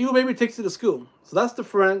 So Evil Baby takes it to school. So that's the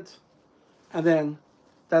front, and then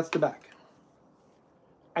that's the back.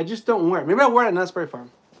 I just don't wear it. Maybe I'll wear it at Knott's Berry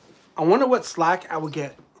Farm. I wonder what slack I would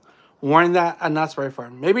get wearing that at Knott's Berry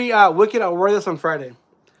Farm. Maybe Wicked, I'll wear this on Friday.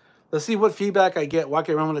 Let's see what feedback I get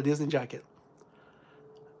walking around with a Disney jacket.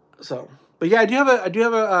 So, but yeah, I do have a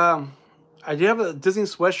Disney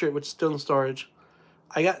sweatshirt which is still in storage.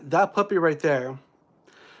 I got that puppy right there.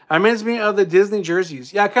 It reminds me of the Disney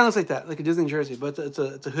jerseys. Yeah, it kind of looks like that, like a Disney jersey, but it's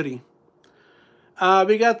a hoodie.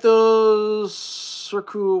 We got those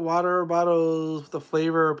Circle water bottles with the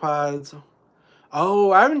flavor pods.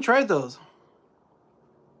 Oh, I haven't tried those.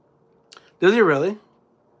 Does he really?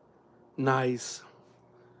 Nice.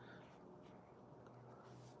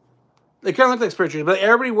 They kind of look like spiritual, but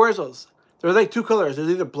everybody wears those. There's like 2 colors. There's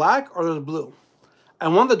either black or there's blue. I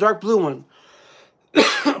want the dark blue one,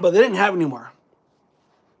 but they didn't have anymore.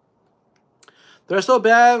 They're so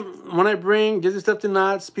bad. When I bring Disney stuff to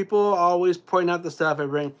Knott's, people always point out the stuff I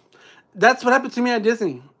bring. That's what happened to me at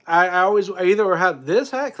Disney. I either have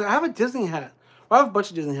this hat, because I have a Disney hat. Well, I have a bunch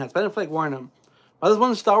of Disney hats, but I didn't feel like wearing them. Well, there's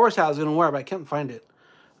one Star Wars hat I was going to wear, but I can't find it.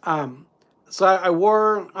 So I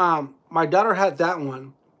wore, my daughter had that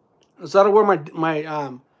one. So I wore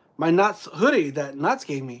my Knott's hoodie that Knott's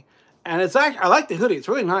gave me. And it's actually, I like the hoodie. It's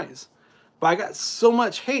really nice. But I got so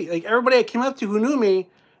much hate. Like, everybody I came up to who knew me,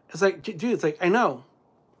 it's like, dude, it's like, I know.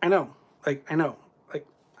 Like, I know. Like,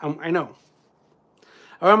 I know.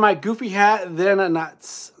 I wear my goofy hat, then at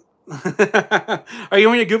Knott's. Are you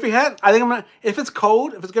wearing a goofy hat? I think I'm gonna, if it's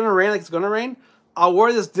cold, if it's gonna rain like it's gonna rain, I'll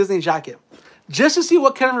wear this Disney jacket. Just to see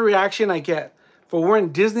what kind of a reaction I get for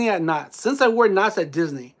wearing Disney at Knott's. Since I wore Knott's at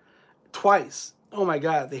Disney twice. Oh my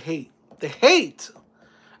God, they hate. They hate.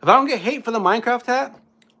 If I don't get hate for the Minecraft hat,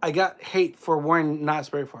 I got hate for wearing Knott's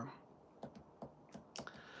Berry Farm.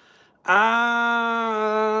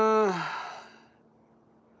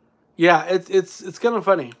 Yeah, it's kind of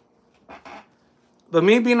funny. But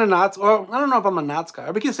me being a Knott's, or I don't know if I'm a Knott's guy.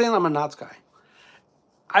 I keep saying I'm a Knott's guy.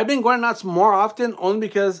 I've been going to Knott's more often only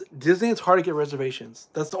because Disney, it's hard to get reservations.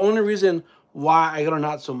 That's the only reason why I go to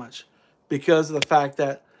Knott's so much. Because of the fact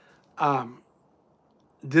that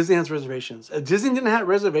Disney has reservations. If Disney didn't have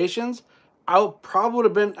reservations, I probably would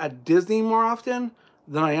have been at Disney more often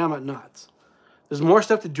than I am at Knott's. There's more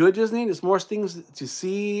stuff to do at Disney. There's more things to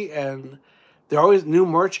see, and there are always new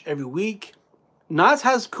merch every week. Knott's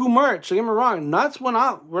has cool merch. Don't get me wrong. Knott's went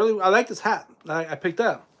out. Really, I like this hat that I picked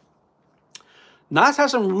up. Knott's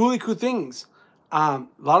has some really cool things. A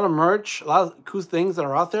lot of merch, a lot of cool things that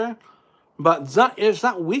are out there. But it's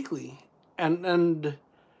not weekly. And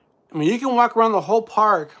I mean, you can walk around the whole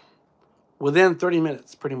park within 30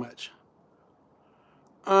 minutes, pretty much.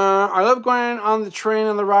 I love going on the train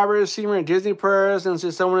on the Robert Seymour Disney purse and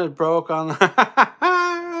see someone is broke on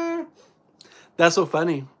the... That's so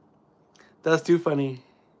funny. That's too funny.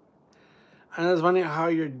 And it's funny how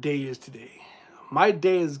your day is today. My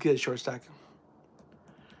day is good, short stack.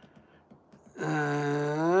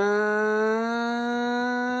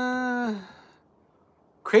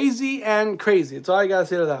 Crazy and crazy. That's all I gotta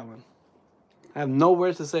say to that one. I have no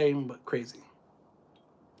words to say but crazy.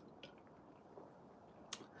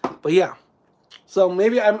 But yeah. So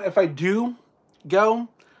maybe if I do go,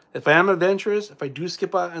 if I am adventurous, if I do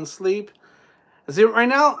skip out and sleep. See, right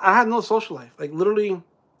now, I have no social life. Like, literally,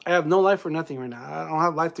 I have no life for nothing right now. I don't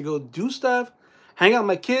have life to go do stuff, hang out with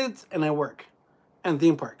my kids, and I work. And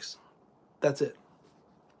theme parks. That's it.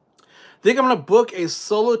 think I'm gonna book a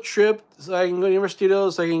solo trip so I can go to Universal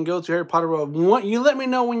Studios, so I can go to Harry Potter World. You let me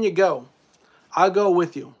know when you go. I'll go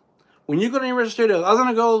with you. When you go to Universal Studios, I was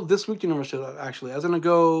gonna go this week to Universal Studios, actually. I was gonna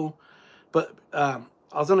go, but I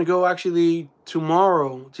was gonna go actually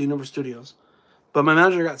tomorrow to Universal Studios. But my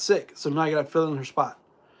manager got sick, so now I gotta fill in her spot.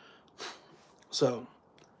 So,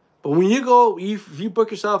 but when you go, if you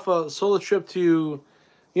book yourself a solo trip to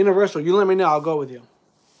Universal, you let me know. I'll go with you.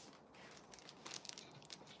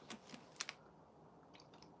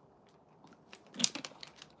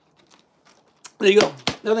 There you go.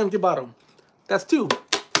 Another empty bottle. That's 2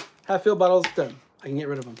 half-filled bottles done. I can get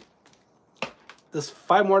rid of them. There's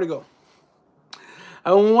 5 more to go.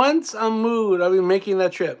 And once I'm moved, I'll be making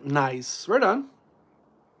that trip. Nice. We're done.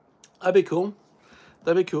 That'd be cool.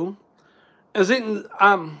 That'd be cool. There's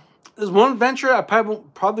one venture I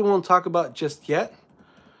probably won't talk about just yet.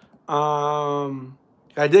 I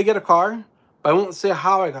did get a car, but I won't say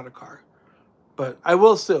how I got a car. But I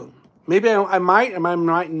will soon. Maybe I might, and I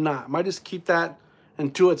might not. I might just keep that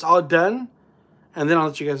until it's all done, and then I'll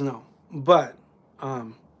let you guys know. But,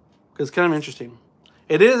 because it's kind of interesting.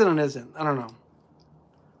 It is and it isn't. I don't know.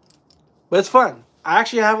 But it's fun. I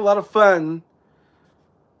actually have a lot of fun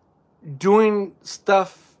doing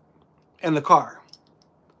stuff in the car,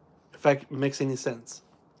 if that makes any sense.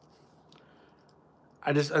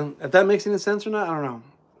 If that makes any sense or not, I don't know.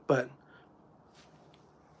 But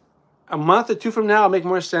a month or 2 from now, it'll make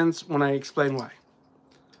more sense when I explain why.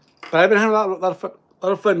 But I've been having a lot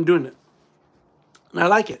of fun doing it. And I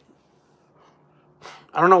like it.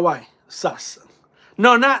 I don't know why. Sus.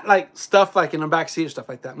 No, not like stuff like in the back seat or stuff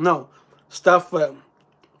like that. No. Stuff with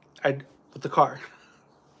the car.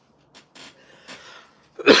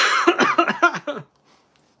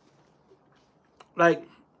 Like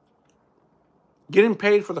getting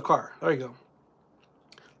paid for the car. There you go.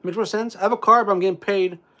 Makes more sense. I have a car, but I'm getting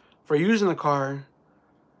paid for using the car.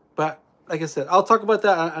 But like I said, I'll talk about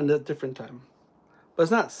that on a different time. But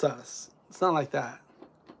it's not sus. It's not like that.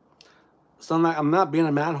 So I'm not being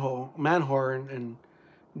a man whore and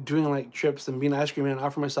doing like trips and being an ice cream man and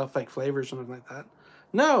offer myself like flavors or something like that.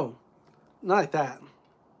 No, not like that.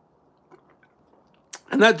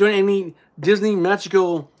 I'm not doing any Disney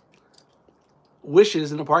magical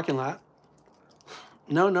wishes in the parking lot.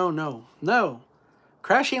 No, no, no, no.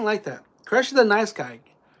 Crash ain't like that. Crash is a nice guy.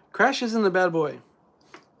 Crash isn't a bad boy.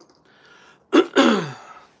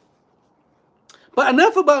 But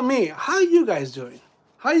enough about me. How are you guys doing?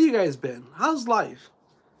 How you guys been? How's life?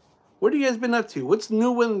 What have you guys been up to? What's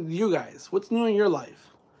new with you guys? What's new in your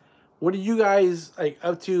life? What are you guys like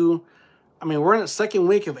up to? I mean, we're in the 2nd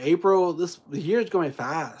week of April. The year is going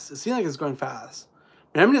fast. It seems like it's going fast.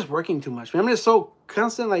 Man, I'm just working too much. Man, I'm just so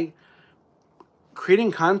constant, like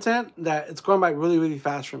creating content that it's going by really, really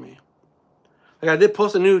fast for me. Like I did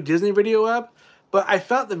post a new Disney video up, but I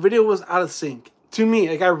felt the video was out of sync to me.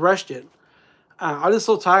 Like I rushed it. I was just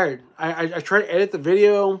so tired. I tried to edit the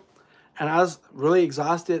video, and I was really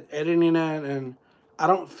exhausted editing it, and I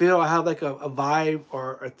don't feel I have like a vibe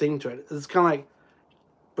or a thing to it. It's kind of like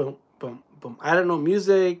boom, boom, boom. I had no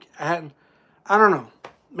music. I don't know.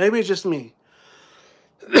 Maybe it's just me.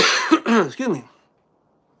 Excuse me.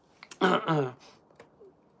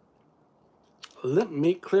 Let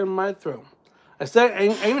me clear my throat. I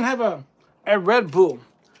even have a Red Bull.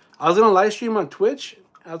 I was going to live stream on Twitch.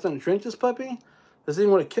 I was going to drink this puppy. This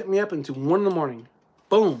thing would have kept me up until 1 in the morning.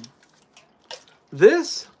 Boom.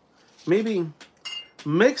 This, maybe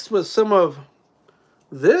mixed with some of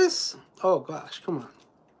this. Oh, gosh. Come on.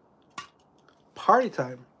 Party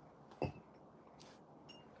time.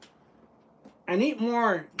 I need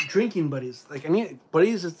more drinking buddies. Like, I need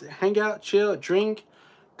buddies to hang out, chill, drink,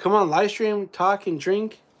 come on live stream, talk, and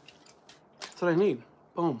drink. That's what I need.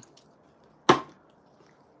 Boom.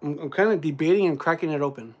 I'm kind of debating and cracking it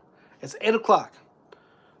open. It's 8 o'clock.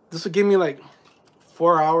 This will give me like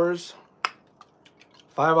 4 hours,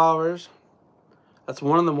 5 hours. That's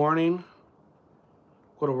 1 in the morning.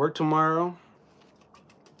 Go to work tomorrow.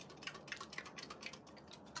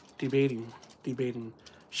 Debating.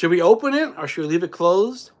 Should we open it or should we leave it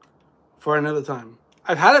closed for another time?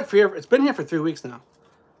 I've had it for here. It's been here for 3 weeks now.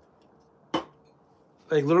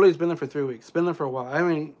 Like literally, it's been there for 3 weeks. It's been there for a while. I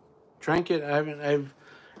haven't drank it.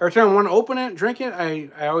 Every time I want to open it, drink it, I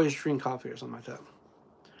always drink coffee or something like that.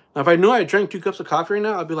 Now, if I knew I drank 2 cups of coffee right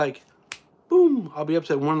now, I'd be like, boom, I'll be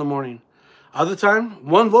up at 1 in the morning. Other time,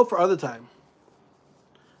 1 vote for other time.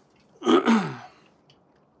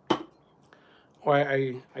 Or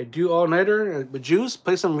I do all-nighter with Juice,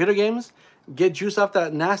 play some video games, get Juice off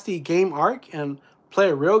that nasty game arc, and play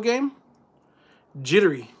a real game.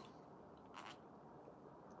 Jittery.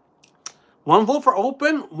 1 vote for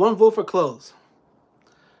open, 1 vote for close.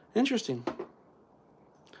 Interesting.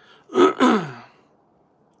 I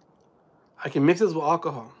can mix this with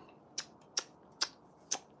alcohol.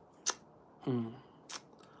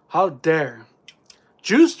 How dare.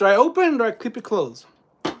 Juice, do I open or do I keep it closed?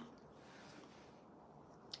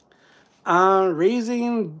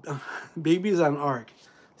 Raising babies on Ark.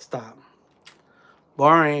 Stop.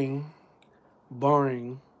 Boring.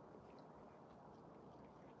 Boring.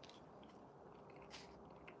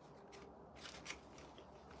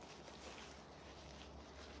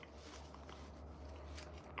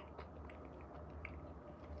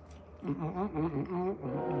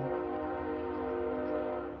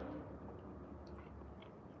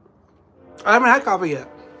 I haven't had coffee yet.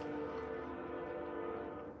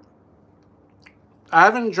 I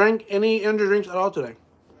haven't drank any energy drinks at all today.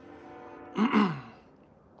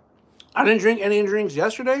 I didn't drink any energy drinks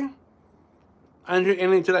yesterday. I didn't drink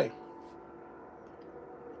any today.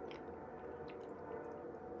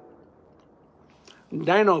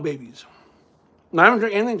 Dino babies. No, I haven't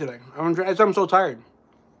drank anything today. I'm so tired.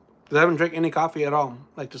 Because I haven't drank any coffee at all.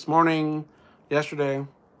 Like this morning, yesterday,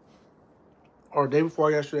 or the day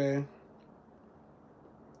before yesterday.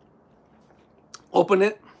 Open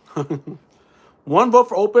it. 1 vote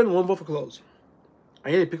for open, 1 vote for close.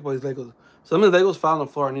 I need to pick up all these Legos. Some of the Legos fell on the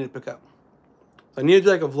floor I need to pick up. So I need to do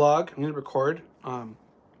like a vlog. I need to record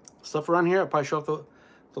stuff around here. I'll probably show off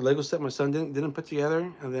the Lego set my son didn't put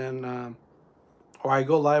together. And then, or I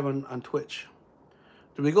go live on Twitch.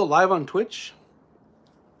 Do we go live on Twitch?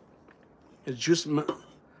 Is Juice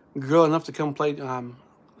girl enough to come play some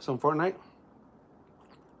Fortnite?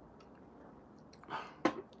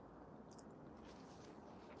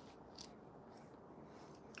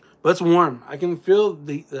 But it's warm. I can feel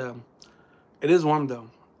the it is warm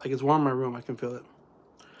though. Like it's warm in my room. I can feel it.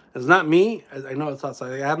 It's not me. I know it's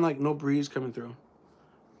outside. Like, I have like no breeze coming through.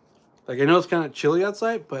 Like I know it's kind of chilly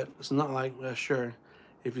outside, but it's not like sure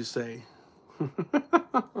if you say.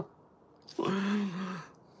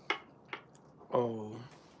 Oh,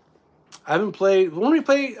 I haven't played. When we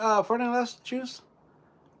played Fortnite last, Juice?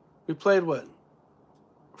 We played what?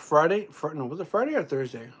 Friday? No, was it Friday or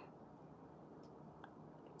Thursday?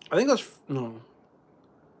 I think it was no.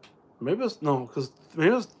 Maybe it was no, because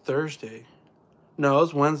maybe it was Thursday. No, it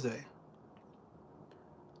was Wednesday.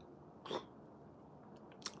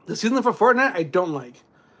 The season for Fortnite, I don't like.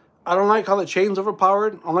 I don't like how the chain's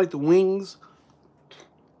overpowered. I don't like the wings.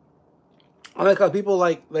 I like how people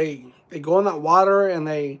like they go in that water and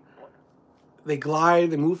they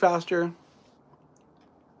glide, they move faster.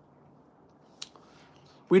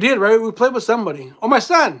 We did, right? We played with somebody. Oh, my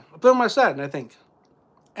son. I played with my son, I think.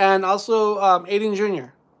 And also Aiden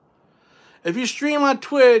Jr. If you stream on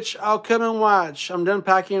Twitch, I'll come and watch. I'm done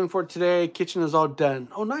packing for today. Kitchen is all done.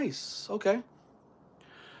 Oh, nice. Okay.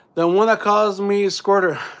 The one that calls me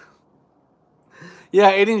Squirter.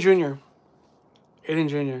 Yeah, Aiden Jr. Aiden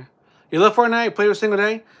Jr. You love Fortnite? You play every single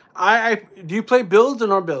day? Do you play builds or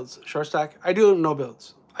no builds? Short stack? I do no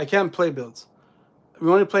builds. I can't play builds. We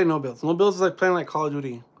only play no builds. No builds is like playing like Call of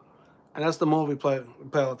Duty. And that's the mode we play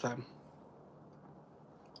all the time.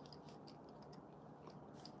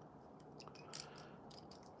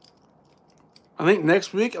 I think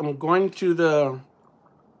next week I'm going to the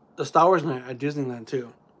Star Wars night at Disneyland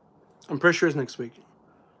too. I'm pretty sure it's next week.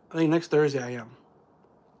 I think next Thursday I am.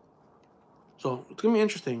 So it's gonna be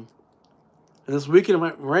interesting. And this weekend it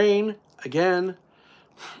might rain again.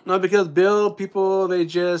 Not because people they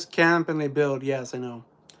just camp and they build. Yes, I know.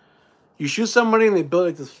 You shoot somebody and they build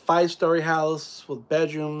like this 5-story house with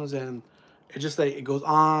bedrooms, and it just like it goes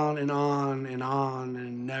on and on and on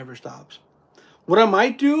and never stops. What I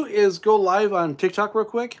might do is go live on TikTok real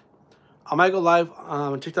quick. I might go live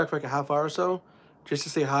on TikTok for like a half hour or so, just to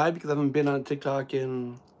say hi, because I haven't been on TikTok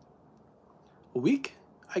in a week,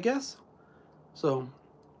 I guess. So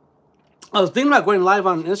I was thinking about going live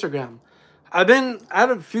on Instagram. I had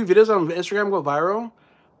a few videos on Instagram go viral,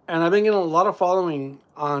 and I've been getting a lot of following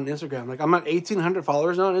on Instagram. Like I'm at 1,800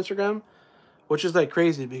 followers now on Instagram, which is like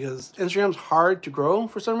crazy because Instagram's hard to grow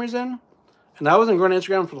for some reason. And I wasn't growing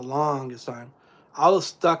Instagram for the longest time. I was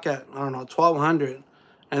stuck at, I don't know, 1,200.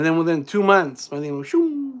 And then within 2 months, my thing was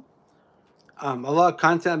shoo. A lot of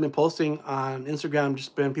content I've been posting on Instagram,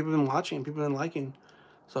 people have been watching, people have been liking.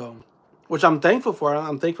 So, which I'm thankful for.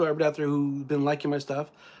 I'm thankful for everybody out there who's been liking my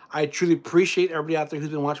stuff. I truly appreciate everybody out there who's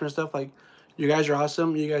been watching my stuff. Like, you guys are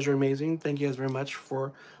awesome. You guys are amazing. Thank you guys very much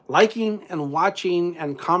for liking and watching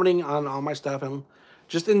and commenting on all my stuff and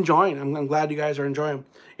just enjoying. I'm glad you guys are enjoying.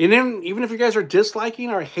 And then, even if you guys are disliking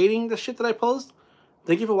or hating the shit that I post,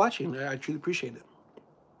 thank you for watching. I truly appreciate it.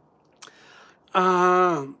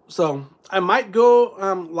 So I might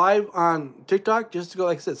go live on TikTok just to go,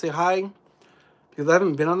 like I said, say hi because I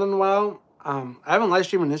haven't been on them in a while. I haven't live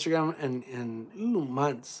streamed on Instagram in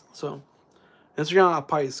months. So Instagram I'll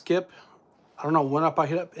probably skip. I don't know when I'll probably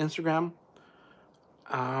hit up Instagram.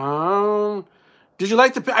 Um, did you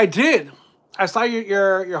like the? I did. I saw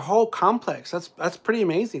your whole complex. That's pretty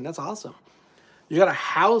amazing. That's awesome. You got a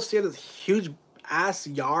house. You have this huge ass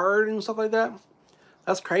yard and stuff like that.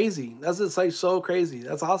 That's crazy. That's just like so crazy.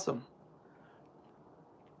 That's awesome.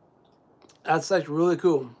 That's like really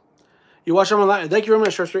cool. You watch them online. Thank you very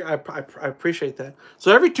much, Short Street. I appreciate that.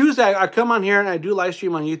 So every Tuesday I come on here and I do live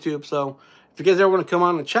stream on YouTube. So if you guys ever want to come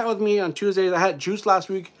on and chat with me on Tuesdays, I had Juice last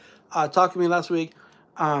week, talk to me last week.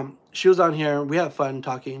 She was on here. We had fun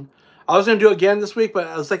talking. I was gonna do it again this week, but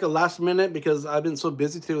it was like a last minute because I've been so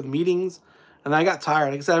busy today with meetings, and I got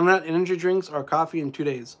tired. Like I said, I haven't had energy drinks or coffee in 2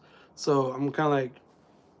 days, so I'm kind of like,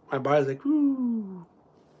 my body's like, whoo.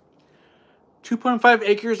 2.5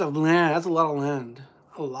 acres of land. That's a lot of land.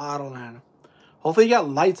 A lot of land. Hopefully you got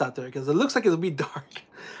lights out there because it looks like it'll be dark.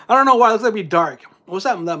 I don't know why it looks like it'll be dark. What's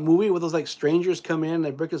that movie where those like strangers come in,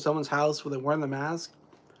 they break into someone's house where they're wearing the mask?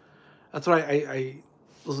 That's what I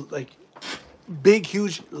was like, big,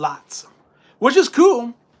 huge lots, which is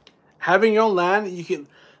cool. Having your own land, you can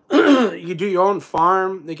you can do your own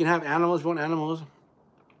farm. You can have animals, you want animals.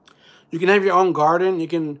 You can have your own garden. You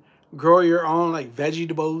can grow your own like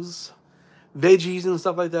veggies and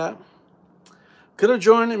stuff like that. Could have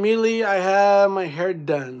joined immediately. I have my hair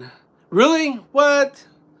done. Really? What?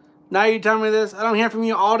 Now you're telling me this? I don't hear from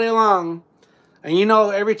you all day long. And you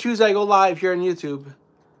know, every Tuesday I go live here on YouTube.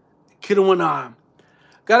 Could have went on.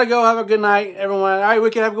 Gotta go. Have a good night, everyone. All right,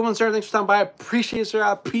 we can have a good one, sir. Thanks for stopping by. I appreciate it, sir.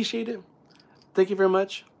 I appreciate it. Thank you very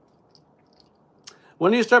much.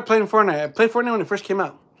 When did you start playing Fortnite? I played Fortnite when it first came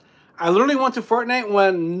out. I literally went to Fortnite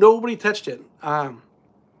when nobody touched it.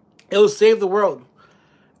 It was Save the World.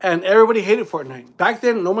 And everybody hated Fortnite. Back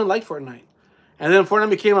then, no one liked Fortnite. And then Fortnite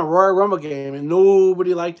became a Royal Rumble game, and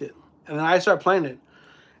nobody liked it. And then I started playing it.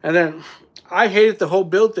 And then I hated the whole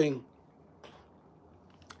build thing.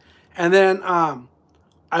 And then I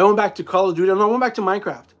went back to Call of Duty. No, I went back to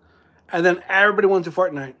Minecraft. And then everybody went to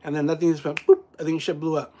Fortnite. And then nothing just went, boop. I think shit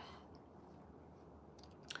blew up.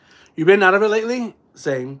 You been out of it lately?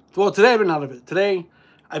 Same. Well, today I've been out of it. Today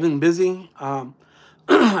I've been busy.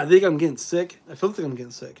 I think I'm getting sick. I feel like I'm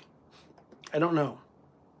getting sick. I don't know.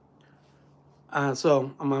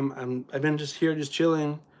 So I've been just here, just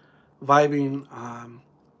chilling, vibing.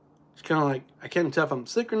 It's kind of like I can't tell if I'm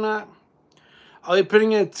sick or not. Are you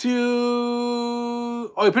putting it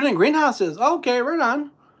to? Oh, you're putting it in greenhouses. Oh, okay, right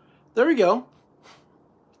on. There we go.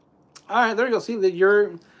 All right, there we go. See that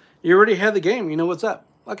you already had the game. You know what's up.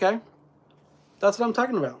 Okay, that's what I'm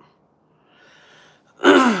talking about.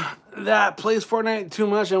 That plays Fortnite too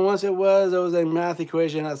much, and once it was a math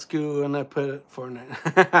equation at school, and I put it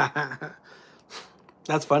Fortnite.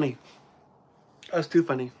 That's funny. That's too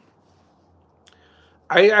funny.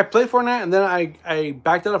 I played Fortnite, and then I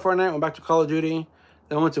backed out of Fortnite, went back to Call of Duty,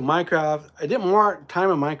 then I went to Minecraft. I did more time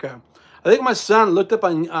in Minecraft. I think my son looked up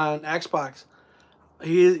on Xbox.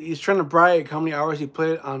 He's trying to brag how many hours he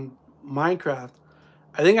played on Minecraft.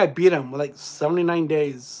 I think I beat him with like 79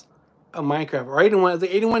 days of Minecraft, or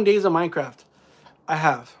 81 days of Minecraft. I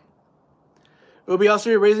have. It would be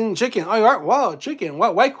also raising chicken. Oh, you are? Wow, chicken.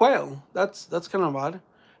 What? Why quail? That's kind of odd.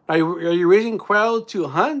 Are you raising quail to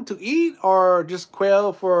hunt, to eat, or just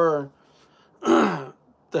quail for the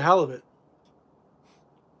hell of it?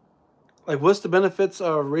 Like, what's the benefits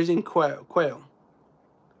of raising quail?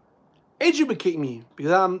 Educate me,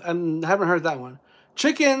 because I haven't heard that one.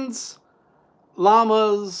 Chickens,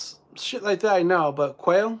 llamas, shit like that I know, but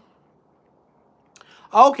quail?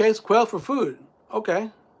 Oh, okay, it's quail for food.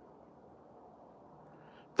 Okay.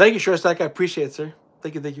 Thank you, Short Stack. I appreciate it, sir.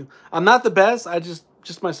 Thank you. I'm not the best. I just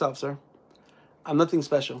myself, sir. I'm nothing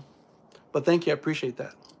special. But thank you. I appreciate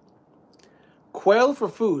that. Quail for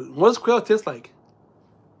food. What does quail taste like?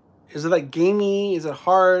 Is it like gamey? Is it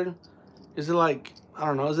hard? Is it like, I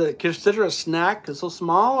don't know, is it considered a snack because it's so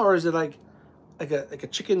small? Or is it like a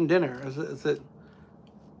chicken dinner? Is it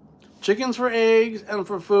chickens for eggs and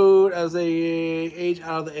for food as they age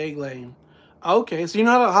out of the egg laying? Okay, so you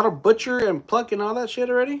know how to butcher and pluck and all that shit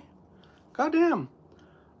already? Goddamn.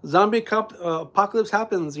 Zombie apocalypse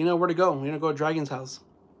happens. You know where to go. You know, go to Dragon's house.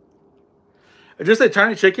 Just a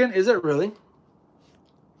tiny chicken? Is it really?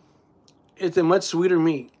 It's a much sweeter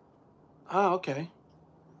meat. Oh, okay.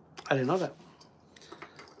 I didn't know that.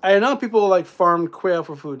 I didn't know people like farmed quail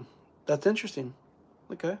for food. That's interesting.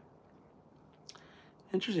 Okay.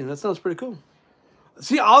 Interesting. That sounds pretty cool.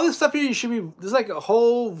 See, all this stuff here, you should be, this is like a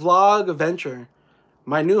whole vlog adventure.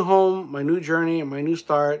 My new home, my new journey, and my new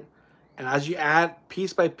start. And as you add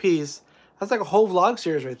piece by piece, that's like a whole vlog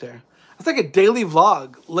series right there. That's like a daily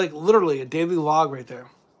vlog. Like, literally, a daily vlog right there.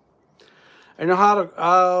 I know how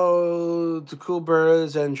to cool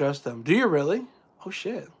birds and dress them. Do you really? Oh,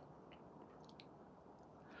 shit.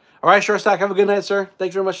 All right, Short Stack, have a good night, sir.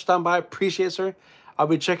 Thanks very much for stopping by. Appreciate it, sir. I'll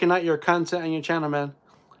be checking out your content on your channel, man.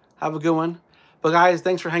 Have a good one. But, guys,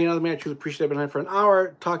 thanks for hanging out with me. I truly appreciate it. I've been on for an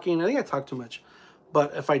hour talking. I think I talk too much.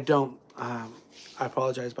 But if I don't, I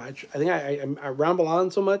apologize. But I think I ramble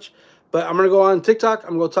on so much. But I'm going to go on TikTok.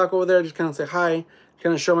 I'm going to talk over there. Just kind of say hi.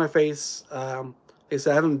 Kind of show my face. Like I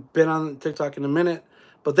said, I haven't been on TikTok in a minute.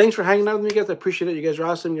 But thanks for hanging out with me, guys. I appreciate it. You guys are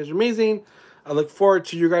awesome. You guys are amazing. I look forward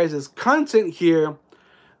to you guys' content here.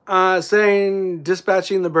 Saying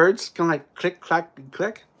dispatching the birds. Kind of like click, clack,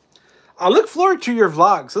 click. I look forward to your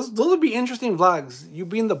vlogs. Those will be interesting vlogs. You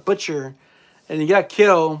being the butcher. And you got to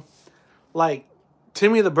kill, like,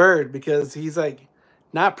 Timmy the bird. Because he's, like,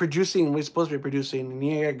 not producing what he's supposed to be producing. And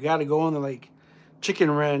you got to go on the, like,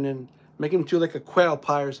 chicken run and make him do, like, a quail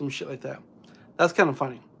pie or some shit like that. That's kind of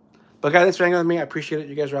funny. But, guys, thanks for hanging out with me. I appreciate it.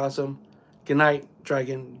 You guys are awesome. Good night,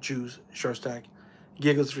 Dragon, Juice, Short Stack.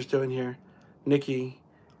 Giggles for still in here. Nikki,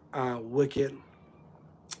 Wicked,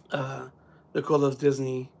 Nicole Loves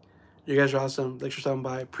Disney. You guys are awesome. Thanks for stopping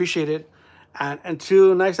by. Appreciate it. And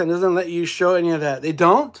until next time, doesn't let you show any of that. They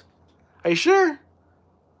don't? Are you sure?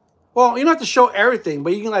 Well, you don't have to show everything,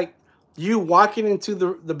 but you can, like, you walking into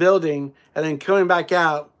the building and then coming back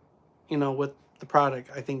out, you know, with the product.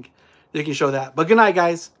 I think you can show that. But good night,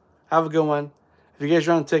 guys. Have a good one. If you guys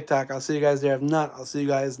are on TikTok, I'll see you guys there. If not, I'll see you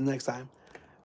guys next time.